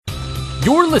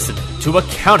You're listening to a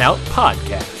Countout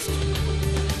Podcast.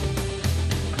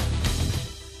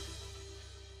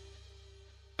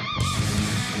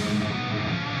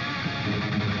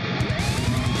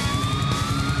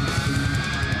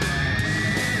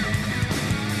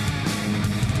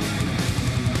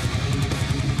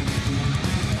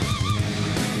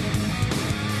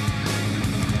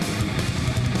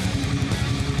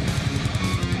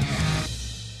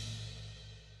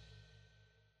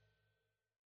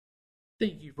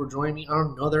 Thank you for joining me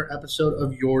on another episode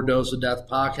of Your Dose of Death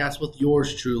podcast with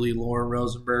yours truly, Lauren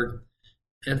Rosenberg.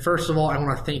 And first of all, I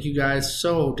want to thank you guys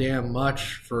so damn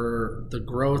much for the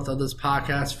growth of this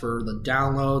podcast, for the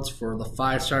downloads, for the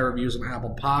 5-star reviews on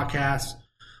Apple Podcasts,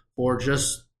 for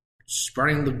just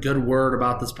spreading the good word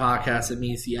about this podcast. It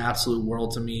means the absolute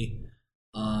world to me.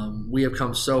 We have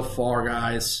come so far,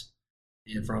 guys,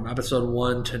 and from episode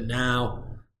 1 to now.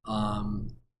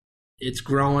 It's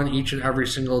growing each and every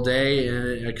single day,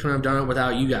 and I couldn't have done it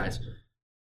without you guys.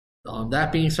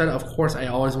 That being said, of course, I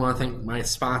always want to thank my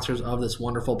sponsors of this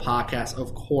wonderful podcast.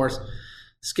 Of course,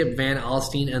 Skip Van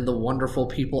Alstyne and the wonderful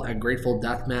people at Grateful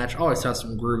Deathmatch. Always have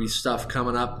some groovy stuff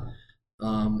coming up.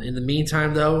 In the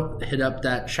meantime, though, hit up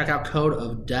that checkout code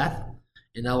of DEATH,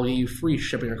 and that will get you free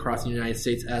shipping across the United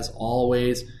States as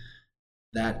always.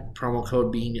 That promo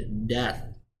code being DEATH.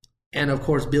 And, of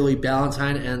course, Billy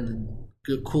Ballantyne and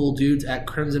good cool dudes at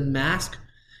Crimson Mask.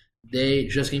 They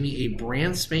just gave me a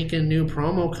brand spanking new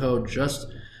promo code just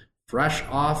fresh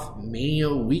off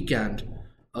Mania weekend.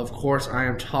 Of course, I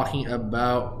am talking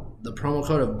about the promo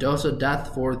code of Dose of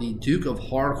Death for the Duke of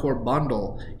Hardcore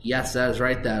bundle. Yes, that is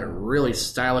right. That really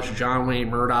stylish John Wayne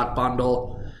Murdoch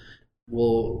bundle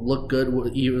will look good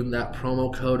with even that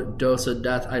promo code Dose of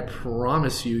Death. I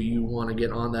promise you want to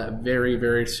get on that very,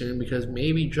 very soon, because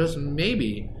maybe, just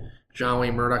maybe, John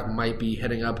Wayne Murdoch might be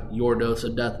hitting up Your Dose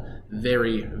of Death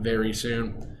very, very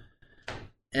soon.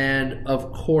 And,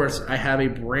 of course, I have a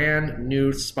brand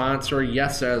new sponsor.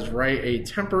 Yes, that is right, a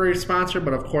temporary sponsor,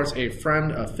 but, of course, a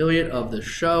friend, affiliate of the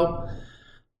show.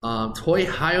 Toy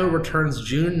Hio returns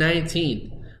June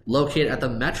 19th, located at the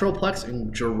Metroplex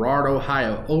in Girard,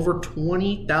 Ohio. Over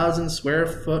 20,000 square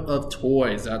foot of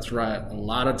toys. That's right, a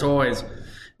lot of toys.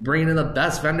 Bringing in the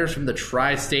best vendors from the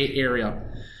tri-state area.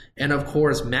 And, of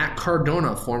course, Matt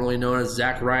Cardona, formerly known as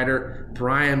Zack Ryder,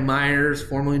 Brian Myers,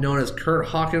 formerly known as Kurt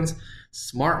Hawkins,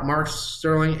 Smart Mark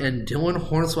Sterling, and Dylan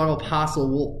Hornswoggle Apostle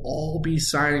will all be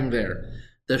signing there.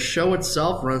 The show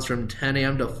itself runs from 10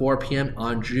 a.m. to 4 p.m.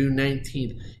 on June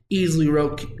 19th, easily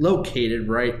located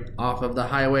right off of the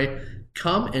highway.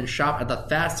 Come and shop at the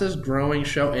fastest growing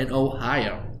show in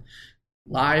Ohio.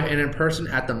 Live and in person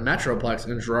at the Metroplex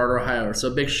in Girard, Ohio.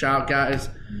 So big shout, guys,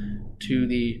 to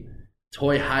the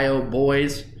Toy Hio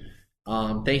boys.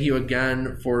 Thank you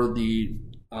again for the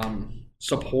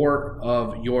support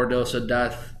of Your Dose of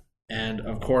Death. And,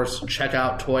 of course, check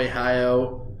out Toy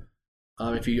Hio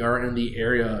if you are in the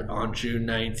area on June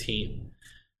 19th.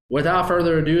 Without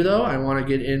further ado, though, I want to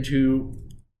get into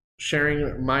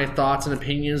sharing my thoughts and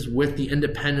opinions with the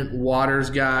Independent Waters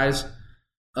guys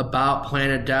about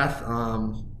Planet Death.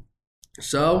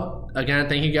 So, again,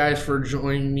 thank you guys for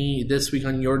joining me this week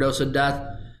on Your Dose of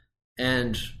Death.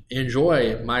 And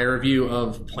enjoy my review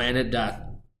of Planet Death.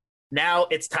 Now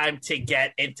it's time to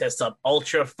get into some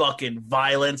ultra fucking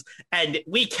violence, and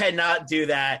we cannot do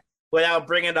that without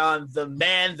bringing on the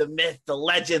man, the myth, the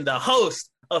legend, the host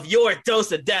of Your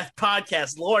Dose of Death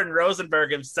podcast, Lauren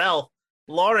Rosenberg himself.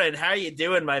 Lauren, how are you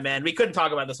doing, my man? We couldn't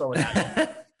talk about this one without you.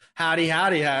 Howdy.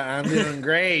 I'm doing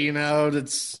great. You know,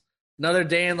 it's another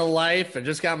day in the life. I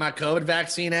just got my COVID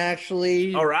vaccine,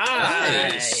 actually. All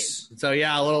right. Nice. So,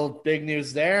 yeah, a little big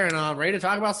news there, and I'm ready to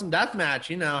talk about some deathmatch.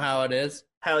 You know how it is.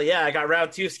 Hell yeah. I got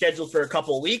round 2 scheduled for a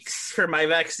couple weeks for my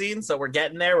vaccine, so we're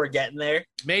getting there.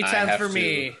 May 10th for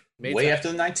me. Way 10th.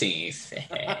 After the 19th.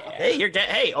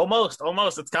 Hey, almost.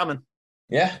 It's coming.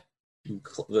 Yeah.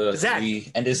 Zach, the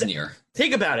end is near.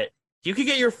 Think about it. You could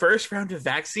get your first round of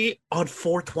vaccine on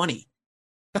 420.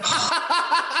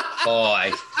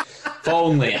 Boy. If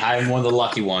only I'm one of the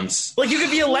lucky ones. Like, you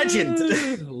could be a legend.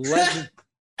 Legend.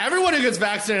 Everyone who gets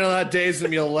vaccinated on that day is going to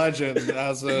be a legend,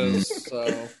 as is,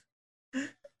 so.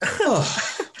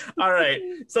 All right.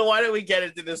 So why don't we get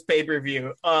into this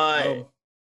pay-per-view?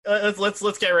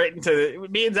 Let's get right into it.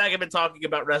 Me and Zach have been talking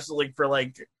about wrestling for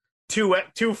like two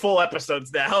full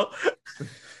episodes now.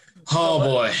 Oh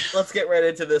boy. Let's get right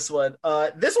into this one.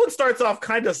 This one starts off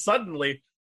kind of suddenly.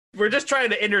 We're just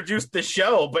trying to introduce the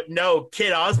show, but no,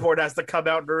 Kid Osborne has to come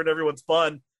out and ruin everyone's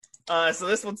fun. So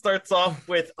this one starts off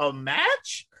with a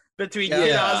match between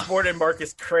Kid Osborne and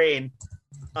Marcus Crane.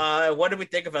 What do we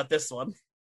think about this one?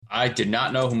 I did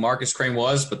not know who Marcus Crane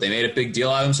was, but they made a big deal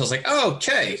out of him, so I was like,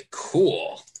 okay,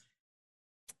 cool.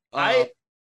 It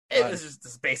was just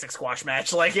this basic squash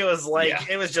match. Like, it was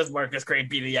it was just Marcus Crane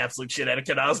beating the absolute shit out of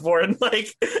Kid Osborne.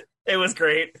 Like, it was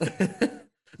great.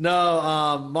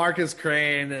 No, Marcus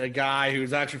Crane, a guy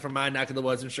who's actually from my neck of the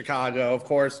woods in Chicago, of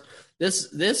course.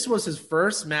 This was his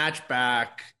first match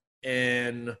back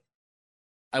in,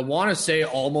 I want to say,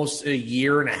 almost a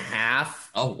year and a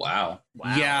half. Oh, wow.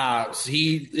 Yeah,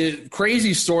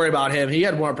 crazy story about him. He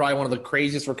had probably one of the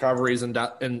craziest recoveries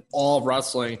in all of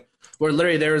wrestling, where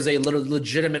literally there was a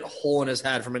legitimate hole in his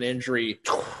head from an injury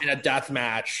in a death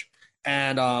match.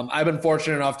 And I've been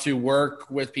fortunate enough to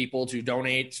work with people to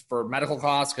donate for medical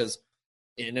costs, because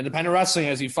in independent wrestling,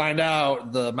 as you find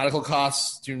out, the medical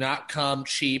costs do not come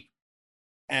cheap.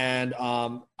 And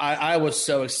I was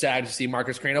so ecstatic to see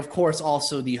Marcus Crane, of course,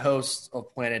 also the host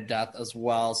of Planet Death as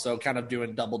well. So kind of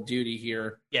doing double duty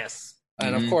here. Yes.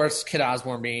 And of course, Kid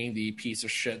Osborne being the piece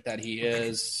of shit that he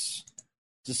is,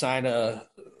 decided to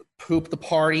poop the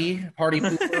party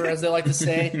pooper, as they like to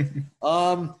say.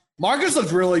 Marcus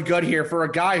looked really good here for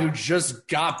a guy who just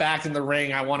got back in the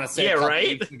ring, I want to say, a couple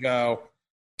weeks ago.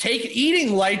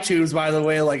 Eating light tubes, by the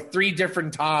way, like 3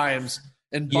 different times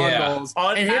in bundles.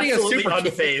 Yeah. And hitting a super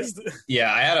unfazed.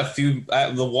 Yeah, I had a few.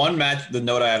 The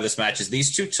note I have this match is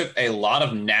these two took a lot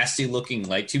of nasty looking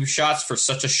light tube shots for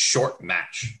such a short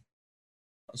match.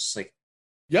 I was just like,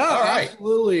 yeah, all right.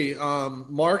 Absolutely.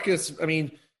 Marcus, I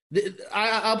mean,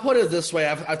 I'll put it this way.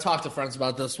 I've talked to friends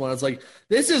about this one. It's like,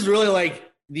 this is really like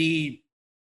the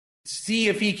see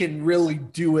if he can really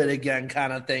do it again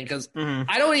kind of thing, because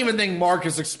I don't even think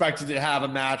Marcus expected to have a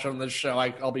match on this show.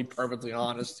 I'll be perfectly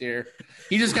honest here.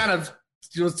 He just kind of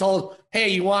was told, hey,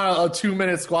 you want a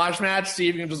 2-minute squash match, see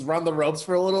if you can just run the ropes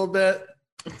for a little bit.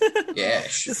 Yeah,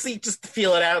 just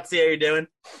feel it out, see how you're doing.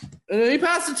 And he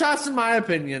passed the test, in my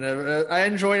opinion. I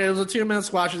enjoyed it. It was a 2-minute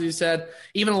squash, as you said.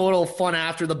 Even a little fun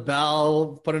after the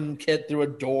bell, putting Kit through a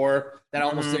door that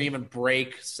almost didn't even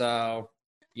break. So,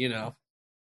 you know.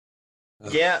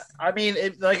 Yeah, I mean,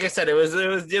 like I said, it was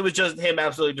just him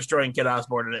absolutely destroying Kid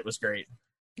Osborne, and it was great.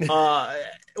 Do we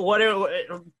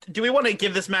want to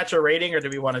give this match a rating, or do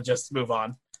we want to just move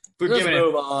on? Let's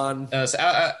move on.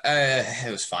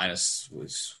 It was fine. It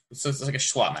was like a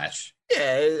SWAT match.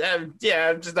 I'm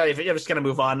just gonna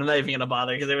move on. I'm not even gonna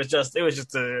bother, because it was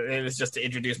just to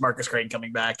introduce Marcus Crane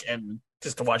coming back and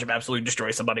just to watch him absolutely destroy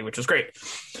somebody, which was great.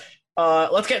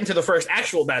 Let's get into the first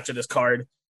actual match of this card.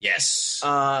 Yes.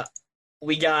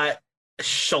 We got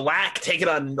Shellac taking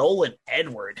on Nolan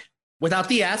Edward. Without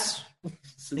the S.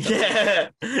 Yeah.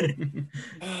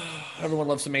 Everyone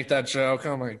loves to make that joke.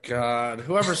 Oh my god.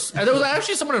 There was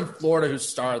actually someone in Florida who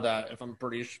starred that, if I'm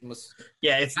pretty sure.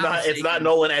 Yeah, it's not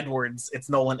Nolan Edwards. It's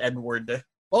Nolan Edward.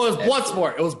 Oh, it was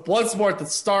Bloodsport. It was Bloodsport that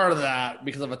started that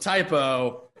because of a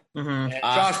typo. And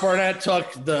Josh Barnett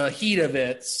took the heat of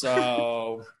it.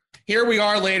 So here we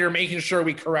are later making sure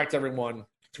we correct everyone.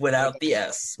 Without the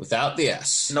S. Without the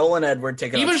S. Nolan Edward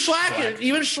taking even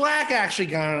Schlack actually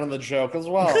got on the joke as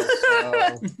well.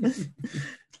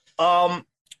 So.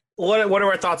 What are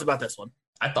our thoughts about this one?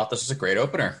 I thought this was a great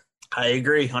opener. I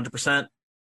agree, 100%.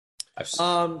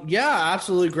 Yeah,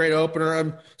 absolutely great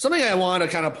opener. Something I want to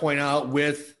kind of point out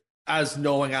as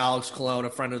knowing Alex Colon, a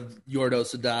friend of Your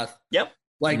Dose of Death. Yep.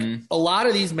 Like a lot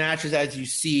of these matches, as you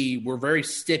see, were very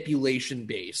stipulation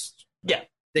based. Yeah.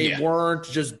 They weren't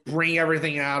just bring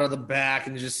everything out of the back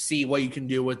and just see what you can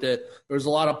do with it. There was a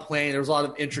lot of playing. There was a lot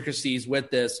of intricacies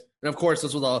with this. And, of course,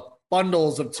 this was a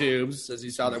bundles of tubes. As you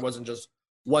saw, there wasn't just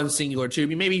one singular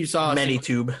tube. Maybe you saw many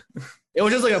tube. It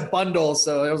was just like a bundle,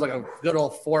 so it was like a good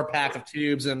old 4-pack of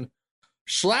tubes. And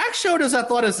Schlack showed his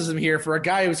athleticism here for a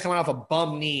guy who was coming off a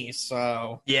bum knee.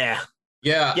 So Yeah,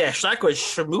 Schlack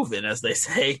was moving, as they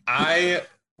say. I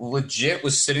legit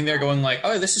was sitting there going like,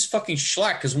 oh, this is fucking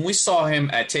Schlack, because when we saw him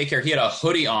at Take Care, he had a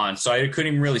hoodie on, so I couldn't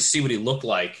even really see what he looked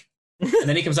like. And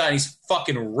then he comes out and he's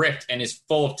fucking ripped and is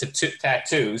full of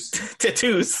tattoos.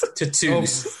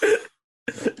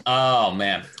 Oh,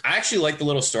 man. I actually like the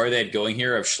little story they had going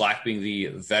here of Schlack being the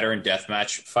veteran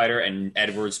deathmatch fighter and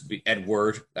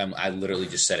Edward, I literally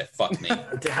just said it, fuck me.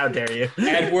 How dare you.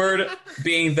 Edward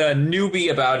being the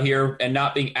newbie about here and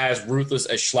not being as ruthless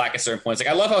as Schlack at certain points. Like,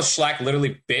 I love how Schlack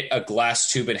literally bit a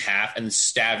glass tube in half and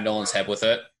stabbed Nolan's head with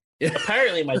it.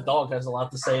 Apparently my dog has a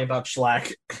lot to say about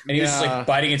Schlack. And he was just like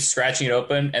biting and scratching it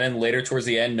open, and then later towards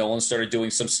the end, Nolan started doing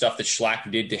some stuff that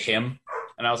Schlack did to him.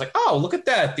 And I was like, oh, look at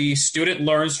that. The student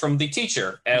learns from the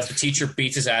teacher as the teacher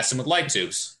beats his ass in with light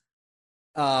tubes.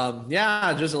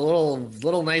 Just a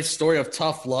little nice story of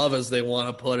tough love, as they want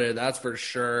to put it. That's for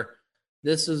sure.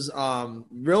 This is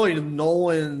really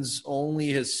Nolan's only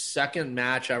his second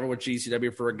match ever with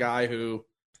GCW for a guy who,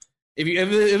 if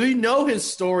you know his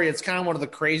story, it's kind of one of the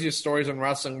craziest stories in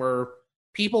wrestling where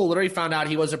people literally found out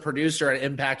he was a producer at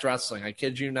Impact Wrestling. I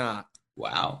kid you not.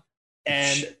 Wow.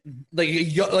 And and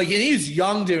he's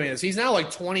young doing this. He's now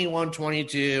like 21,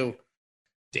 22,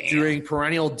 doing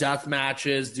perennial death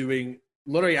matches, doing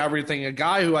literally everything. A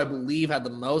guy who I believe had the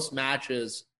most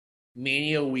matches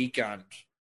Mania weekend.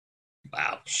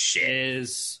 Wow. Shit.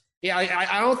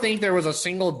 I don't think there was a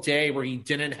single day where he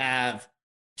didn't have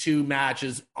 2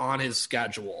 matches on his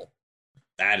schedule.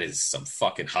 That is some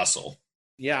fucking hustle.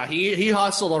 Yeah, he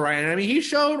hustled all right. I mean, he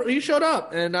showed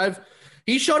up, and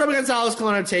he showed up against Alex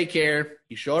Colon to Take Care.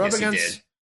 He showed up against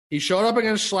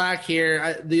Schlack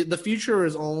here. The future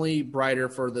is only brighter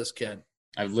for this kid.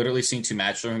 I've literally seen 2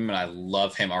 matches from him, and I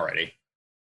love him already.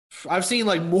 I've seen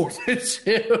like more than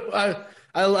 2.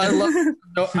 I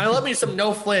love me some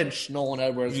no flinch Nolan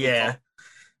Edwards. Yeah,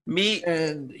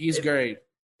 he's great.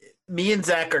 Me and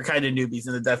Zach are kind of newbies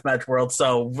in the deathmatch world,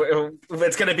 so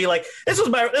it's going to be like this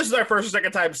is our first or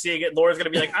second time seeing it. Laura's going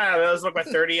to be like, I don't know, this is like my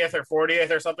 30th or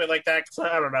 40th or something like that. So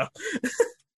I don't know.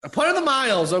 I put in the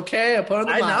miles, okay?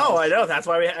 I know. That's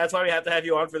why we have to have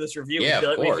you on for this review.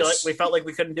 Yeah, we felt like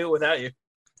we couldn't do it without you.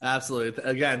 Absolutely.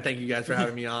 Again, thank you guys for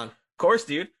having me on. Of course,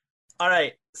 dude. All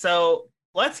right, so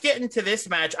let's get into this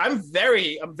match. I'm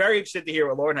very interested to hear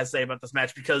what Lauren has to say about this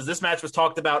match because this match was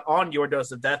talked about on Your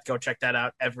Dose of Death. Go check that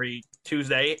out every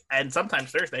Tuesday and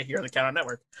sometimes Thursday here on the Count Out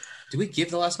Network. Did we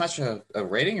give the last match a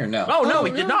rating or no? Oh no,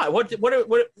 we did not. What?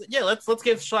 Yeah, let's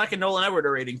give Schlack and Nolan Edward a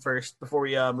rating first before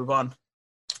we move on.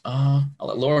 I'll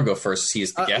let Lauren go first. He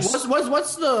is the guest.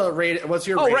 What's the rating? What's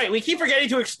your? Right. We keep forgetting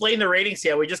to explain the rating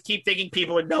scale. We just keep thinking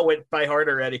people would know it by heart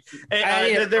already.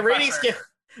 The rating scale.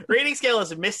 Rating scale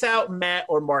is miss out, met,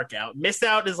 or mark out. Miss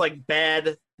out is like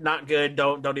bad, not good,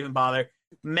 don't even bother.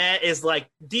 Met is like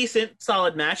decent,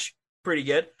 solid match, pretty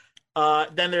good.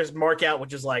 Then there's mark out,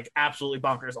 which is like absolutely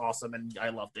bonkers, awesome, and I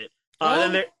loved it.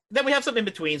 Then we have some in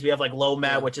betweens. We have like low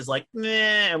met, which is like meh,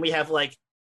 and we have like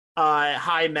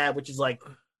high met, which is like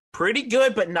pretty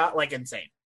good, but not like insane.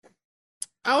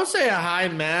 I would say a high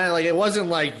met. Like it wasn't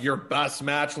like your best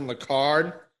match on the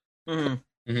card.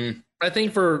 Mm-hmm. Mm-hmm. I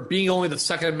think for being only the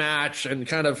second match and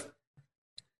kind of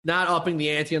not upping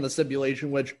the ante on the stipulation,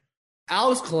 which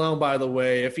Alex Colon, by the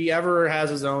way, if he ever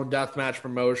has his own deathmatch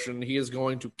promotion, he is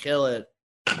going to kill it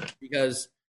because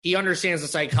he understands the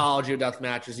psychology of death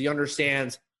matches. He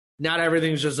understands not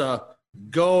everything's just a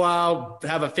go out,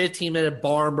 have a 15-minute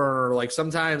barn burner. Like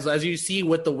sometimes, as you see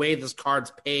with the way this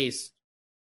card's paced,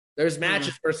 there's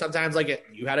matches where sometimes like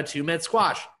you had a 2-minute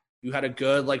squash. You had a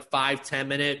good like 5-10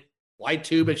 minute light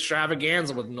tube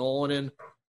extravaganza with Nolan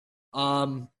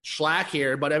and Schlack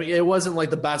here, but I mean it wasn't like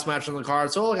the best match on the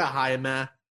card, so like a high meh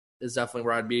is definitely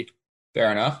where I'd be.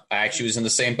 Fair enough. I actually was in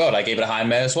the same boat. I gave it a high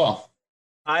meh as well.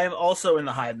 I am also in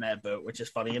the high meh boat, which is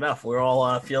funny enough. We're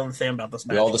all feeling the same about this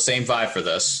match. We're all the same vibe for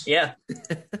this. Yeah.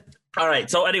 All right.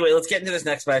 So anyway, let's get into this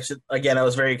next match. Again, I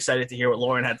was very excited to hear what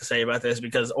Lauren had to say about this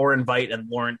because Oren Veidt and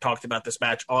Lauren talked about this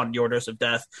match on Your Dose of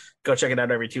Death. Go check it out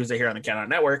every Tuesday here on the Count Out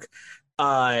Network.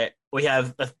 We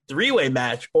have a 3-way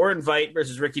match: Oren Veidt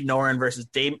versus Ricky Noren versus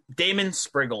Damon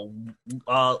Spriggle.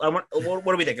 What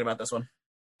are we thinking about this one?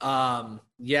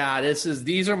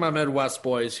 These are my Midwest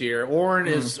boys here. Oren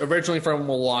is originally from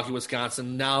Milwaukee,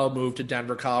 Wisconsin, now moved to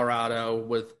Denver, Colorado,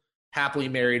 with happily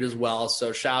married as well.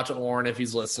 So shout out to Oren if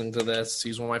he's listening to this.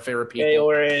 He's one of my favorite people. Hey,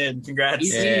 Oren, congrats.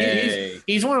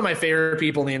 He's one of my favorite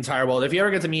people in the entire world. If you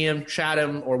ever get to meet him, chat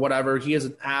him or whatever, he is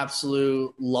an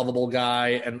absolute lovable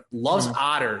guy and loves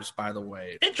otters, by the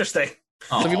way. Interesting.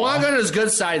 So if you want to go to his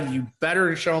good side, you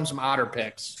better show him some otter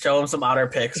pics. Show him some otter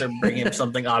pics or bring him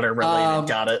something otter related.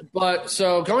 Got it. But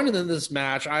so going into this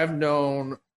match, I've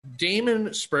known Damon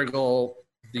Spriggle,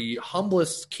 the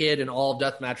humblest kid in all of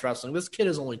deathmatch wrestling. This kid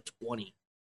is only 20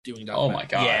 doing deathmatch. Oh my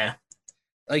god. Yeah.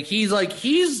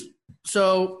 He's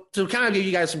so to kind of give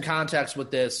you guys some context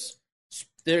with this,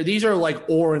 these are like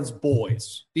Oren's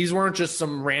boys. These weren't just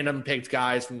some random picked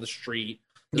guys from the street.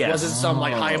 It wasn't some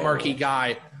like high marquee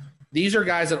guy. These are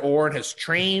guys that Oren has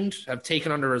trained, have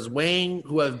taken under his wing,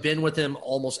 who have been with him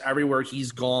almost everywhere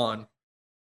he's gone.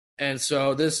 And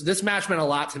so this match meant a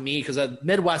lot to me because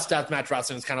Midwest deathmatch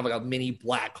wrestling is kind of like a mini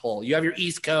black hole. You have your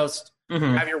East Coast, you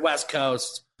have your West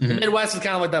Coast. The Midwest is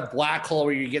kind of like that black hole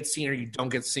where you get seen or you don't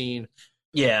get seen.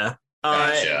 Yeah.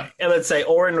 Gotcha. I would say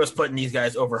Oren was putting these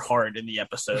guys over hard in the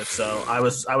episode, so I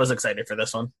was excited for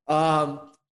this one.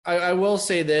 I will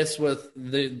say this with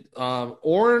the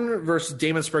Oren versus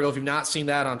Damon Spriggle. If you've not seen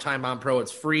that on Time Bomb Pro,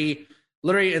 it's free.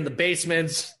 Literally in the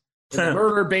basements, in the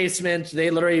murder basement. They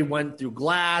literally went through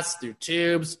glass, through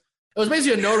tubes. It was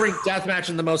basically a no-ring death match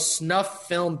in the most snuff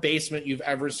film basement you've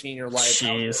ever seen in your life.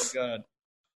 Jeez. That was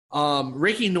good.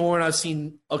 Ricky Norton, I've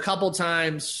seen a couple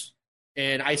times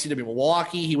in ICW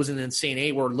Milwaukee. He was in Insane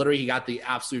 8 where literally he got the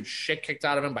absolute shit kicked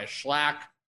out of him by Schlack.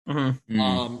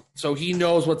 So he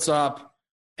knows what's up.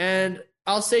 And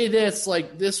I'll say this,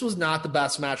 like, this was not the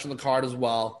best match on the card as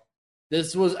well.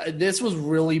 This was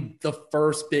really the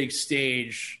first big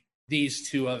stage these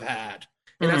two have had.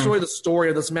 And that's really the story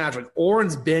of this match. Like,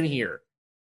 Orin's been here.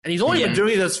 And he's only been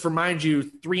doing this for, mind you,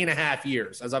 3.5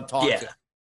 years, as I've talked to.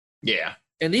 Yeah.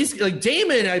 And these, like,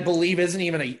 Damon, I believe, isn't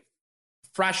even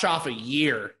fresh off a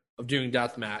year of doing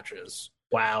death matches.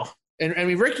 Wow. And I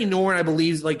mean, Ricky Norton, I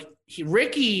believe, like,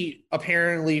 Ricky,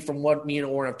 apparently, from what me and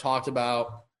Orin have talked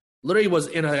about, literally was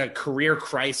in a career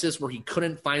crisis where he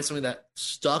couldn't find something that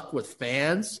stuck with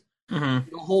fans. The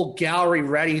whole gallery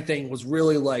ready thing was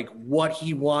really like what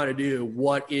he wanted to do.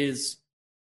 What is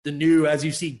the new, as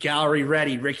you see, gallery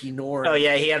ready Ricky Norton? Oh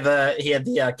yeah, he had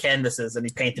the canvases and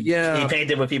he painted. Yeah. He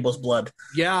painted with people's blood.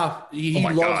 Yeah, he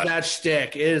loves that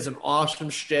shtick. It is an awesome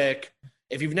shtick.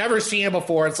 If you've never seen it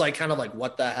before, it's like kind of like,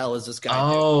 what the hell is this guy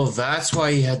doing? That's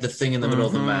why he had the thing in the middle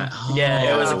of the mat.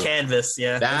 Yeah, it was a canvas.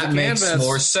 Yeah, that makes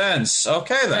more sense.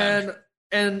 Okay, then.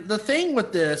 And the thing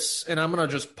with this, and I'm going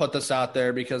to just put this out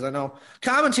there because I know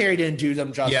commentary didn't do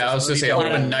them justice. Yeah, I was going to say, it would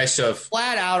have been nice to have.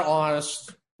 Flat out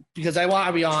honest, because I want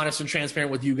to be honest and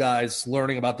transparent with you guys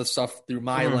learning about this stuff through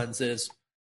my lenses,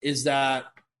 is that,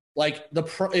 like,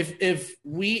 if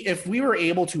we were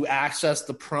able to access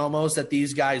the promos that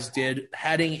these guys did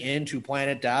heading into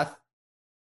Planet Death,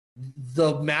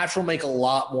 the match will make a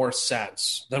lot more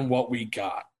sense than what we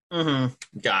got.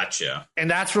 Gotcha.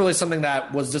 And that's really something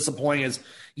that was disappointing is,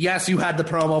 yes, you had the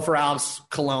promo for Alex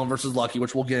Colon versus Lucky,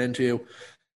 which we'll get into.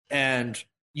 And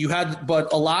you had, but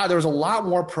there was a lot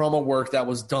more promo work that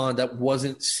was done that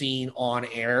wasn't seen on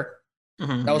air.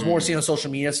 That was more seen on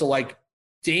social media. So, like,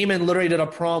 Damon literally did a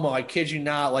promo, I kid you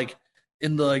not, like,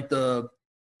 in the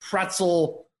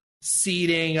pretzel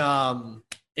seating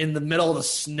in the middle of the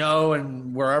snow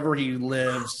and wherever he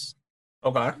lives.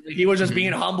 Okay. He was just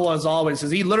being humble as always, because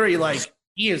he literally, like,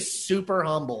 he is super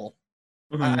humble.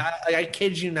 I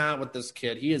kid you not with this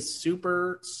kid. He is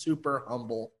super, super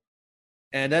humble.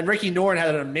 And then Ricky Norton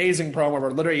had an amazing promo where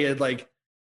literally he had, like,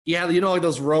 like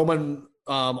those Roman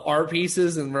art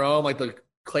pieces in Rome, like the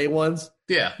clay ones.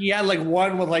 Yeah. He had, like,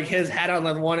 one with, like, his head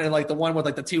on one and, like, the one with,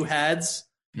 like, the two heads.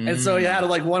 And so he had,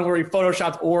 like, one where he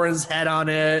photoshopped Orin's head on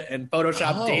it and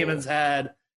photoshopped Damon's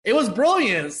head. It was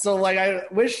brilliant. So, like, I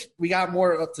wish we got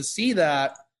more to see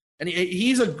that. And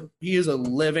he is a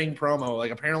living promo.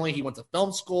 Like, apparently he went to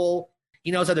film school.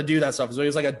 He knows how to do that stuff. So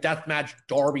he's like a deathmatch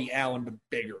Darby Allin, but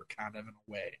bigger, kind of, in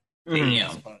a way.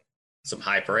 Damn. Some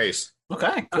high praise.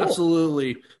 Okay, cool.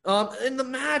 Absolutely. In the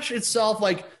match itself,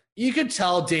 like, you could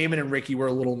tell Damon and Ricky were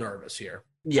a little nervous here.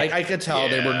 Yeah, I could tell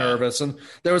they were nervous. And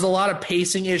there was a lot of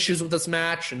pacing issues with this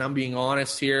match, and I'm being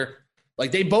honest here.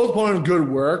 Like, they both put in good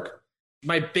work.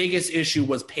 My biggest issue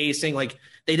was pacing. Like,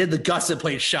 they did the gusset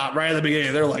plate shot right at the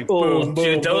beginning. They're like, boom, boom,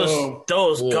 dude, boom.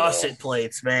 those gusset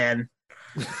plates, man.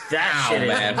 That shit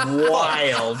is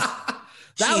wild.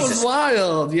 That was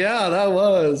wild. Yeah, that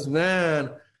was,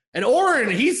 man. And Orin,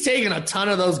 he's taking a ton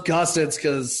of those gussets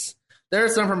because there are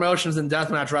some promotions in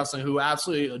deathmatch wrestling who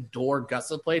absolutely adore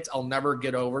gusset plates. I'll never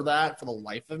get over that for the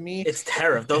life of me. It's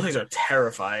terrifying. Those things are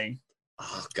terrifying.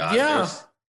 Oh, God. Yeah.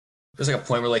 There's like a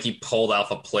point where, like, he pulled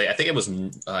off a plate. I think it was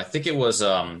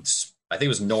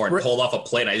Norton pulled off a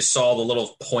plate, and I just saw the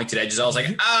little pointed edges. I was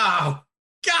like, oh,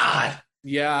 God.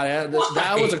 Yeah,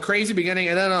 that was a crazy beginning.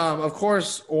 And then, of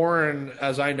course, Orin,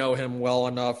 as I know him well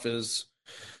enough, is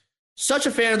such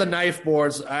a fan of the knife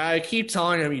boards. I keep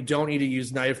telling him you don't need to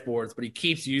use knife boards, but he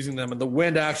keeps using them, and the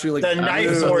wind actually, like, the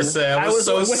knife board. I was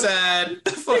so sad.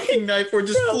 The fucking knife board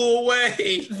just flew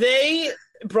away. They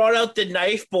brought out the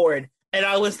knife board. And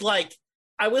I was like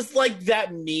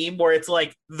that meme where it's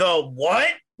like, the what?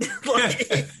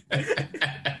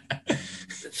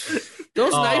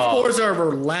 Those knife boards are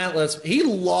relentless.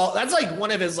 That's like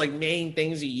one of his, like, main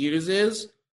things he uses.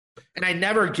 And I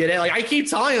never get it. Like, I keep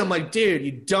telling him, like, dude,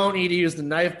 you don't need to use the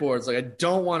knife boards. Like, I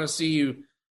don't want to see you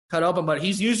cut open. But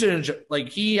he's used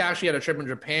it he actually had a trip in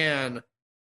Japan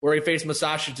where he faced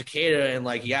Masashi Takeda, and,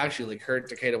 like, he actually, like, hurt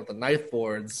Takeda with the knife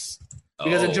boards.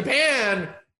 Because in Japan,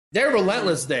 they're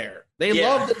relentless there. They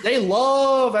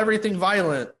love everything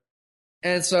violent.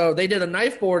 And so they did a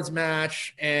knife boards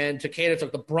match, and Takeda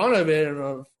took the brunt of it, and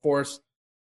of course,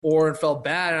 Orin felt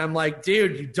bad. And I'm like,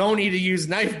 dude, you don't need to use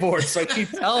knife boards. So I keep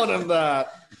telling him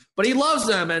that. But he loves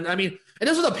them. And I mean, And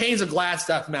this was a panes of glass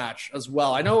death match as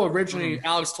well. I know originally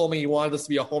Alex told me he wanted this to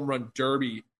be a home run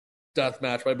derby death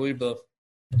match, but I believe the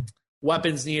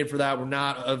weapons needed for that were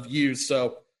not of use.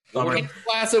 So panes of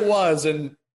glass it was.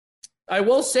 And I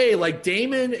will say, like,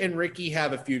 Damon and Ricky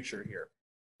have a future here.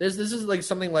 This is like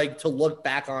something like to look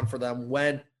back on for them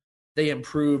when they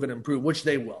improve, which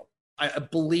they will. I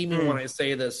believe me when I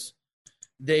say this,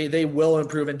 they will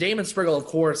improve. And Damon Spriggle, of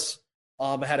course,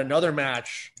 had another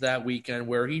match that weekend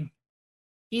where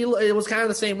it was kind of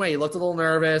the same way. He looked a little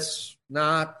nervous,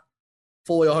 not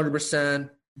fully 100%,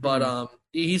 but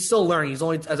he's still learning. He's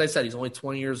only, as I said, he's only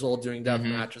 20 years old doing death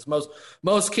matches.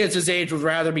 Most kids his age would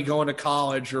rather be going to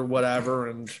college or whatever,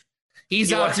 and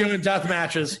he's out doing death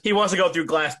matches. He wants to go through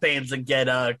glass panes and get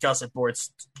gusset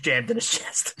boards jammed in his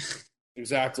chest.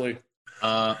 Exactly.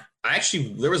 I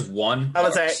There was one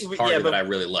would say, that I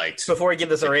really liked. Before we give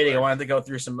this a rating, I wanted to go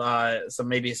through some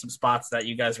spots that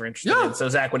you guys were interested in. So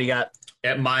Zach, what do you got?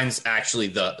 Mine's actually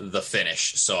the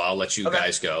finish, so I'll let you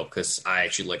guys go because I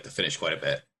actually like the finish quite a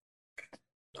bit.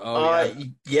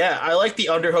 I like the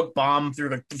underhook bomb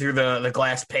through the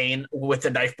glass pane with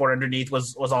the knife board underneath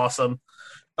was awesome.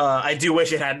 I do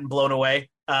wish it hadn't blown away,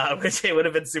 which it would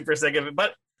have been super sick of it,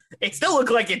 but it still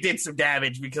looked like it did some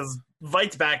damage because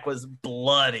Vite's back was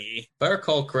bloody. If I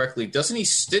recall correctly, didn't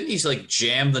he like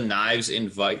jam the knives in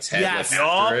Vite's head? Yes,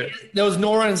 after it? That was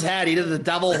Noran's head. He did the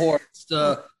devil horse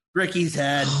to Ricky's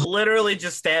head. Literally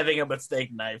just stabbing him with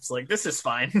steak knives. Like, this is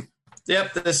fine.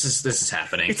 Yep, this is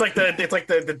happening. It's like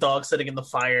the dog sitting in the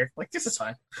fire. Like, this is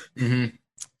fine. Mm-hmm.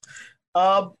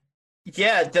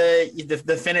 Yeah,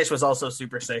 the finish was also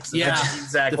super sick. So yeah,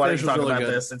 Zach, why don't you talk really about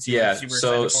this? Since you're super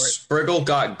so Spriggle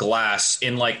got glass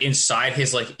inside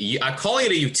his, like, I'm calling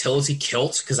it a utility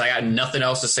kilt because I got nothing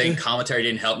else to say. Commentary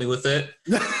didn't help me with it,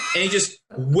 and he just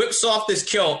whips off this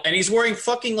kilt, and he's wearing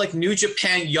fucking like New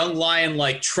Japan Young Lion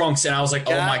like trunks, and I was like,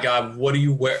 oh my god, what are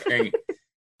you wearing?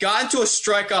 Got into a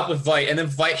strike up with Vite, and then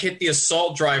Vite hit the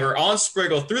assault driver on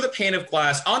Spriggle through the pane of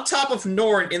glass on top of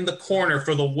Norin in the corner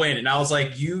for the win. And I was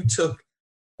like, you took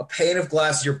a pane of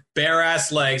glass, your bare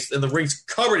ass legs, and the ring's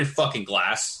covered in fucking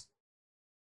glass.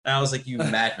 And I was like, you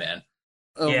madman.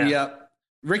 Yeah.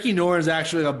 Ricky Norin's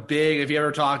actually if you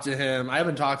ever talk to him, I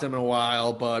haven't talked to him in a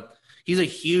while, but he's a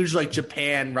huge like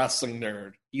Japan wrestling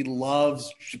nerd. He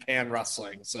loves Japan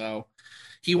wrestling. So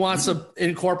he wants to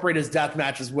incorporate his death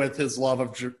matches with his love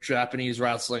of Japanese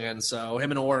wrestling, and so him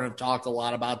and Oren have talked a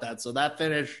lot about that. So that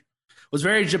finish was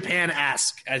very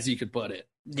Japan-esque, as you could put it.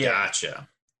 Yeah. Gotcha.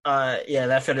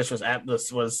 That finish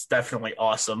was definitely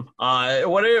awesome.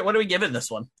 What are we giving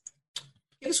this one?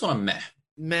 I just want a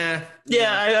meh.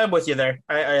 Yeah, I'm with you there.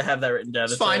 I have that written down.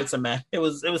 It's fine. It's a meh. It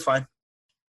was fine.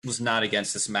 Was not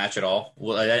against this match at all.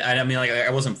 Well, I mean, like,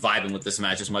 I wasn't vibing with this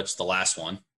match as much as the last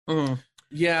one. Mm-hmm.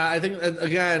 Yeah, I think,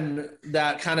 again,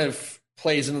 that kind of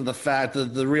plays into the fact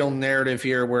that the real narrative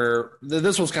here where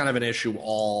this was kind of an issue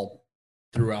all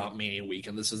throughout Mania Week,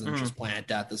 and this isn't just Planet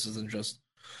Death. This isn't just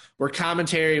where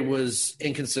commentary was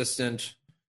inconsistent,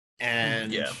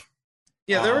 and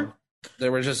there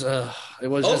were just it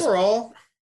was overall.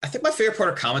 I think my favorite part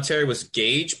of commentary was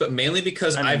Gage, but mainly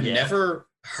because I've never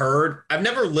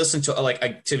listened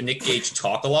to Nick Gage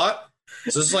talk a lot.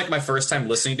 So this is like my first time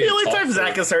listening to him. The only time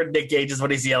Zach has heard Nick Gage is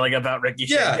when he's yelling about Ricky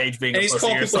Page being a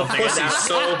pussy or something.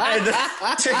 So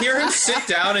to hear him sit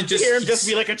down and just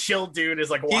be like a chill dude is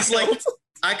like wild. He's like,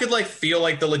 I could like feel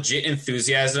like the legit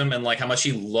enthusiasm and like how much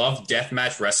he loved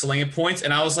deathmatch wrestling at points,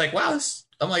 and I was like, wow, this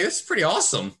is pretty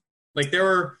awesome. Like there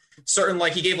were certain,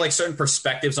 like, he gave like certain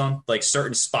perspectives on like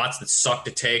certain spots that sucked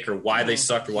to take or why they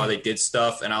sucked or why they did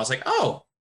stuff, and I was like, oh,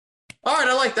 all right,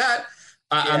 I like that.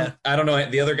 I don't know.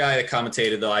 The other guy that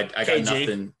commentated, though, I got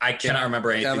nothing. I cannot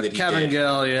remember anything that he Kevin did.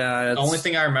 Gill, yeah. The only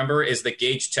thing I remember is that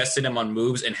Gage tested him on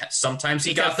moves, and sometimes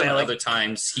he got them, and other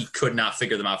times he could not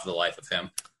figure them out for the life of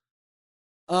him.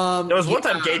 There was one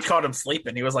time Gage caught him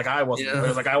sleeping. He was like, I wasn't. He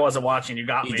was like, I wasn't watching. You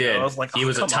got me. He did. I was like, he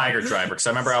was a tiger driver. Because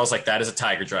I remember I was like, that is a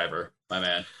tiger driver, my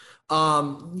man.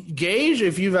 Gage,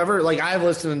 if you've ever, like, I've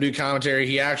listened to him do commentary.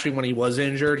 He actually, when he was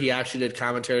injured, he actually did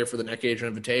commentary for the Nick Gage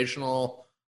Invitational.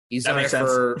 He's done it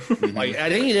for, like, I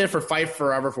think he did it for Fight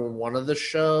Forever for one of the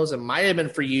shows. It might have been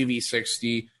for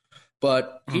UV60,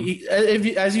 but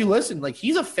as you listen, like,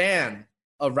 he's a fan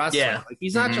of wrestling. Yeah. Like,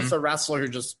 he's not just a wrestler who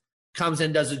just comes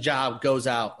in, does a job, goes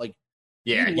out. Like,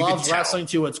 he loves wrestling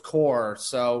to its core.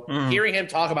 So hearing him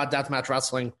talk about deathmatch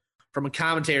wrestling from a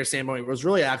commentator standpoint was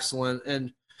really excellent.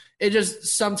 And it just,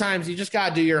 sometimes you just got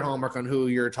to do your homework on who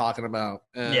you're talking about.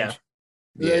 And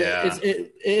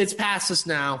it's past us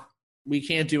now. We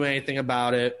can't do anything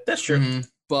about it. That's true.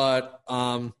 But,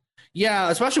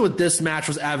 especially with this match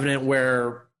was evident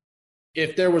where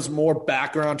if there was more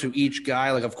background to each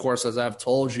guy, like, of course, as I've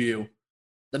told you,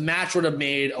 the match would have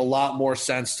made a lot more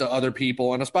sense to other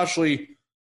people. And especially,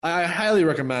 I highly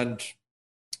recommend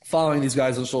following these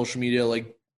guys on social media,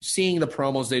 like seeing the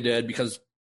promos they did, because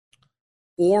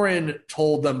Orin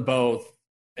told them both,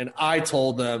 and I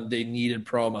told them they needed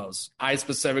promos. I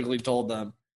specifically told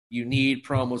them, you need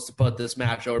promos to put this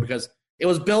match over, because it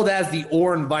was billed as the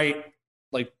Orin Vite,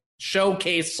 like,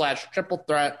 showcase / triple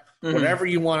threat, whatever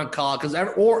you want to call it, because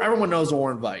everyone knows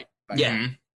Orin Vite. Yeah.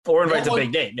 Orin Vite's a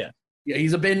big name, yeah. Yeah,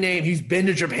 he's a big name. He's been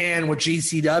to Japan with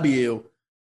GCW.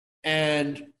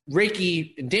 And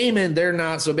Ricky and Damon, they're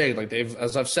not so big. Like,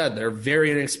 as I've said, they're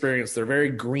very inexperienced. They're very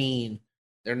green.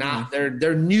 They're not,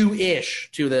 they're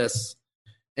new-ish to this.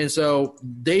 And so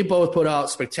they both put out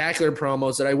spectacular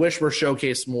promos that I wish were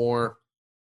showcased more,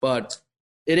 but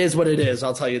it is what it is.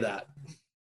 I'll tell you that.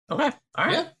 Okay. All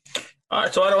right. Yeah. All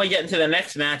right. So why don't we get into the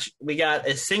next match? We got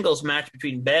a singles match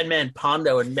between Madman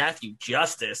Pondo and Matthew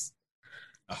Justice.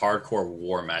 A hardcore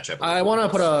war match. I want to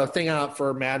put a thing out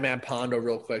for Madman Pondo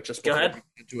real quick, just before we get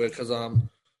into it, because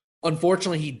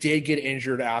unfortunately he did get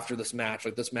injured after this match.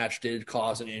 Like, this match did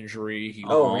cause an injury.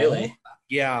 Really?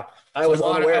 Yeah. I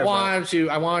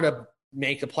wanted to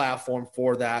make a platform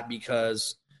for that,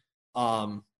 because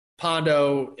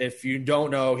Pondo, if you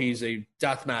don't know, he's a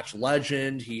deathmatch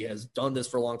legend. He has done this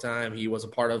for a long time. He was a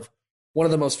part of one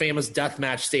of the most famous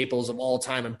deathmatch staples of all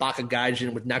time in Baka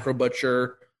Gaijin with Necro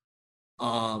Butcher.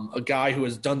 A guy who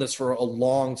has done this for a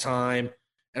long time.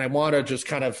 And I want to just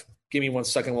kind of give me 1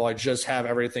 second while I just have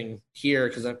everything here,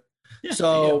 because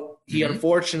he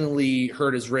unfortunately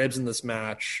hurt his ribs in this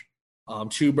match.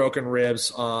 2 broken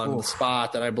ribs on the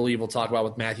spot that I believe we'll talk about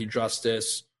with Matthew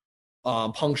Justice.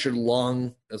 Punctured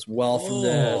lung as well from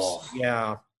this.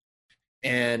 Yeah.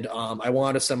 And I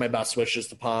want to send my best wishes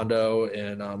to Pondo,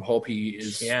 and hope he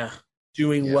is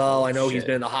doing well. I know he's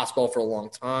been in the hospital for a long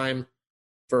time,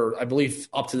 for, I believe,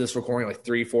 up to this recording, like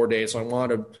 3-4 days. So I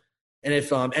want to, and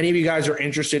if any of you guys are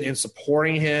interested in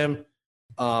supporting him,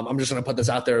 I'm just going to put this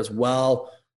out there as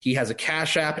well. He has a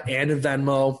Cash App and a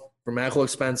Venmo for medical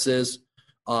expenses.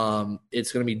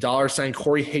 It's going to be $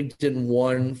 Corey Higdon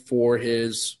 1 for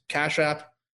his Cash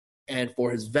App, and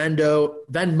for his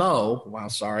Venmo. Wow,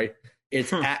 sorry.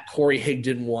 It's at Corey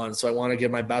Higdon 1. So I want to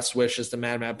give my best wishes to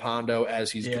Madman Pondo as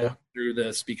he's going through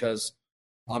this, because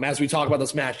as we talk about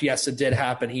this match, yes, it did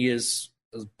happen. He is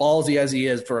as ballsy as he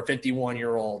is for a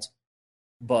 51-year-old,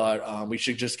 but we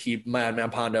should just keep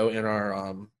Madman Pondo in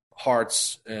our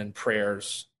hearts and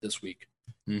prayers this week.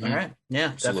 Mm-hmm. All right. Yeah,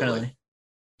 absolutely. Definitely.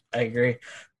 I agree.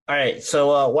 All right,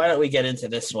 so why don't we get into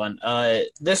this one?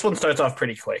 This one starts off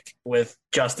pretty quick with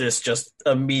Justice just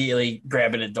immediately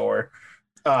grabbing a door,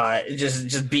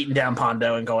 just beating down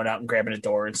Pondo and going out and grabbing a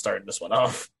door and starting this one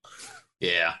off.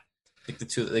 Yeah. I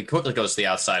think they quickly goes to the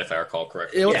outside, if I recall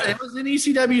correctly. It was an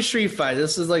ECW street fight.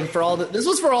 This is like this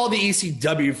was for all the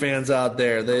ECW fans out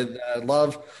there. They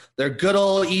love their good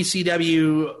old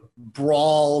ECW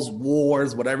brawls,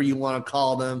 wars, whatever you want to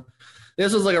call them.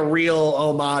 This was like a real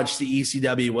homage to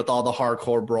ECW with all the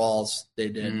hardcore brawls they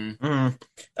did.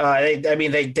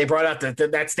 Mm-hmm. They brought out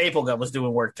that staple gun was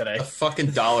doing work today. The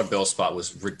fucking dollar bill spot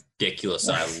was ridiculous,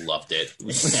 and I loved it. It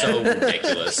was so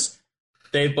ridiculous.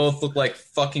 They both look like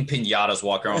fucking pinatas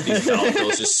walking around with these dollar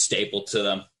bills just stapled to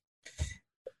them.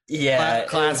 Yeah.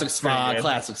 Classic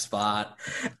spot.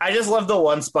 I just love the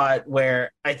one spot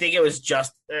where I think it was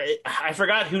just, I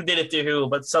forgot who did it to who,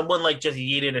 but someone like just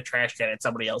yeeted a trash can at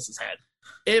somebody else's head.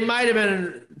 It might have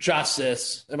been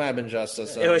Justice. It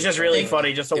was just really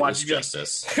funny just to watch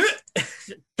Justice.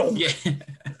 Yeah.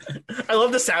 I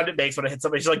love the sound it makes when it hits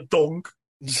somebody. It's like donk.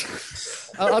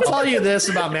 I'll tell you this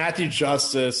about Matthew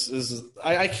Justice is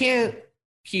I can't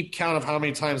keep count of how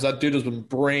many times that dude has been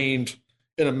brained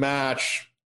in a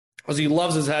match, because he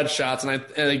loves his headshots. And I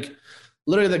think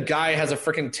literally the guy has a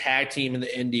freaking tag team in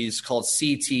the indies called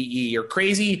CTE, or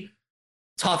Crazy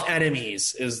Tough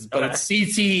Enemies, but it's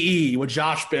CTE with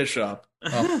Josh Bishop.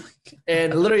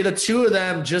 And literally the two of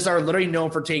them just are literally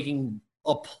known for taking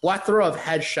a plethora of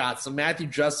headshots. So Matthew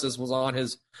Justice was on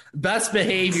his best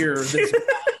behavior this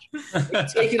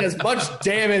match, taking as much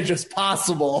damage as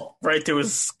possible right to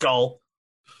his skull.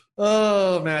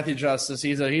 Oh, Matthew Justice,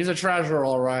 he's a treasure,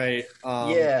 all right.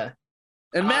 Yeah.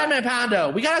 And Madman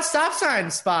Pondo, we got a stop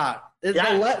sign spot.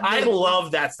 I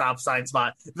love that stop sign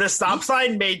spot. The stop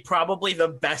sign made probably the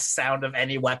best sound of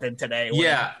any weapon today.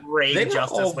 Yeah, Ray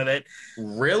Justice with it.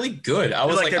 Really good. I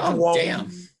was like oh,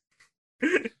 damn.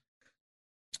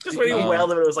 Just when he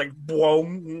wailed him, it was like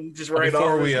boom, just right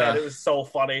before over we, his head. It was so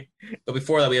funny. But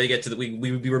before that, we got to get to the.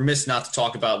 We were remiss not to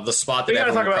talk about the spot that We gotta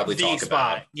everyone talk would about probably the talk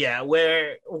spot, about. yeah,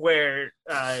 where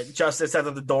Justice sets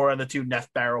up the door on the 2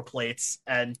 Neff barrel plates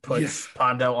and puts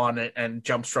Pondo on it and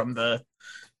jumps from the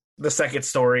second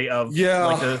story of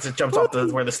it jumps off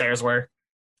where the stairs were.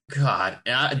 God,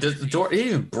 and the door it didn't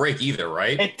even break either,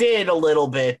 right? It did a little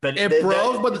bit, but It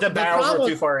broke, but the barrels problem were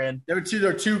too far in. They're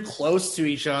too close to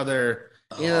each other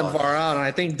in and far out, and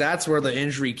I think that's where the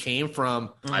injury came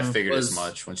from. I figured as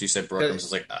much when she said broke. I was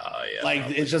just like, oh yeah,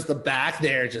 like it's just the back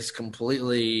there, just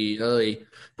completely.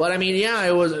 But I mean, yeah,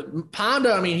 it was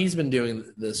Pondo. I mean, he's been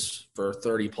doing this for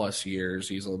 30 plus years.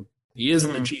 He is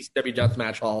in the GCW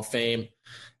Deathmatch Hall of Fame,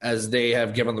 as they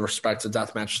have given the respect to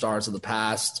deathmatch stars of the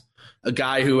past. A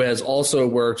guy who has also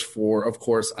worked for, of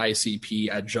course,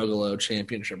 ICP at Juggalo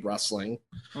Championship Wrestling.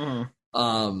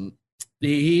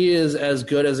 He is as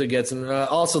good as it gets. And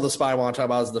also the spot I want to talk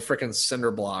about is the freaking cinder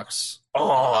blocks.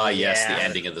 Oh, yes, the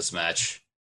ending of this match.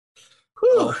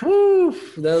 Whew.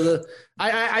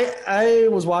 I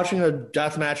was watching a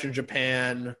death match in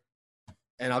Japan,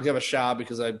 and I'll give a shout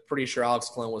because I'm pretty sure Alex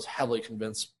Colon was heavily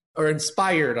convinced or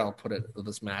inspired, I'll put it, with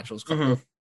this match. It was called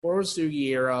Toru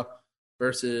Sugiura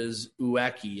versus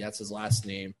Ueki. That's his last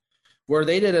name. Where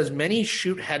they did as many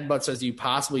shoot headbutts as you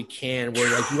possibly can,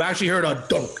 where like you actually heard a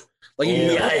dunk. Like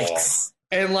yikes!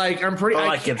 And like I'm pretty.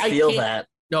 I can feel that.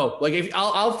 No, like if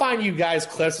I'll find you guys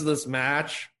clips of this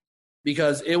match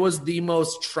because it was the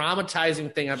most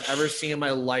traumatizing thing I've ever seen in my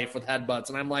life with headbutts.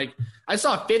 And I'm like, I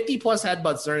saw 50 plus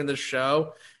headbutts during this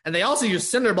show, and they also used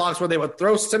cinder blocks where they would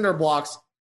throw cinder blocks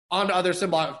onto other cinder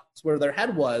blocks where their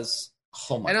head was.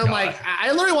 Oh my and I'm God. like,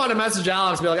 I literally want to message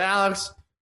Alex and be like, Alex,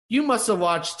 you must have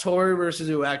watched Toru versus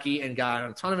Ueki and got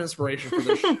a ton of inspiration for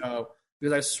this show.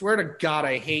 Because I swear to God,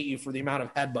 I hate you for the amount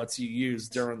of headbutts you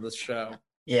used during this show.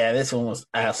 Yeah, this one was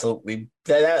absolutely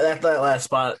that last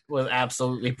spot was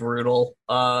absolutely brutal.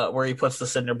 Where he puts the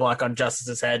cinder block on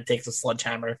Justice's head, takes a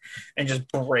sledgehammer, and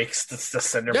just breaks the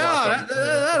cinder block. Yeah,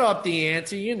 that upped the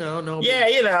ante, you know. No, yeah,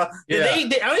 you know. Yeah. I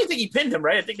don't even think he pinned him,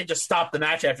 right? I think they just stopped the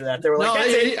match after that. They were like,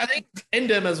 I think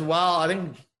pinned him as well. I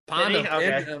think Pondo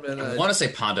pinned him. I want to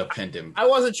say Pondo pinned him. I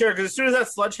wasn't sure because as soon as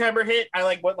that sledgehammer hit, I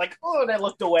went and I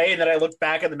looked away, and then I looked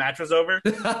back, and the match was over.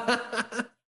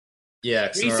 Yeah,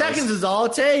 3 seconds is all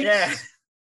it takes.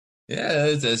 Yeah,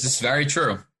 it's just very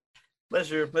true. That's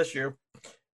true.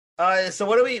 So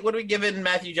what are we giving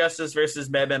Matthew Justice versus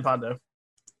Madman Pondo?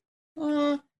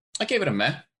 I gave it a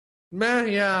meh.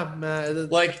 Meh.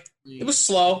 Like it was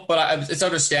slow, but it's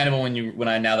understandable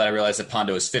now that I realize that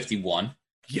Pondo is 51.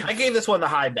 Yeah, I gave this one the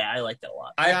high meh. I liked it a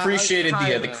lot. I appreciated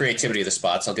the creativity of the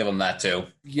spots. I'll give him that too.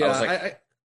 Yeah,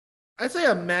 I'd say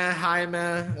a meh, high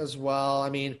meh as well.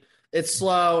 I mean, it's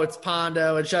slow. It's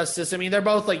Pondo. It's Justice. I mean, they're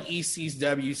both like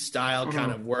ECW style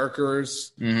kind of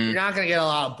workers. You're not going to get a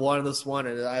lot of blood in this one.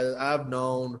 And I've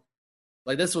known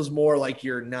like this was more like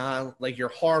your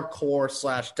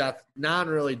hardcore / death, not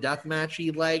really death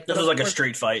matchy. Like this was like a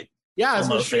street fight. Yeah, it's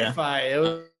a street fight. It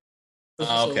was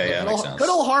that makes sense. Good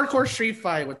old hardcore street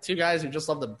fight with 2 guys who just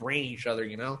love to brain each other.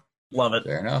 You know, love it.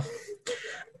 Fair enough.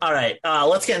 All right,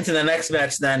 let's get into the next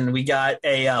match. Then we got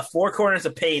a 4 Corners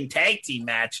of Pain tag team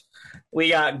match. We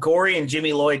got Gory and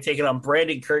Jimmy Lloyd taking on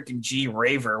Brandon Kirk and G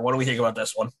Raver. What do we think about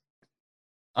this one?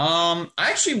 I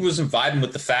actually wasn't vibing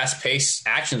with the fast-paced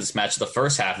action of this match, the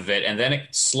first half of it, and then it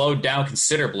slowed down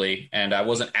considerably, and I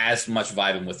wasn't as much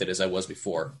vibing with it as I was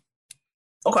before.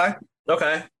 Okay.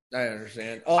 I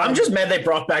understand. I'm just mad they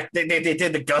brought back. They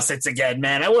did the gussets again,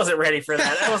 man. I wasn't ready for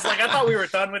that. I was like, I thought we were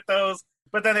done with those,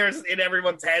 but then they were in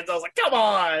everyone's heads. I was like, come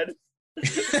on.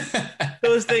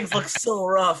 Those things look so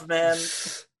rough, man.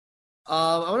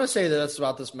 I want to say this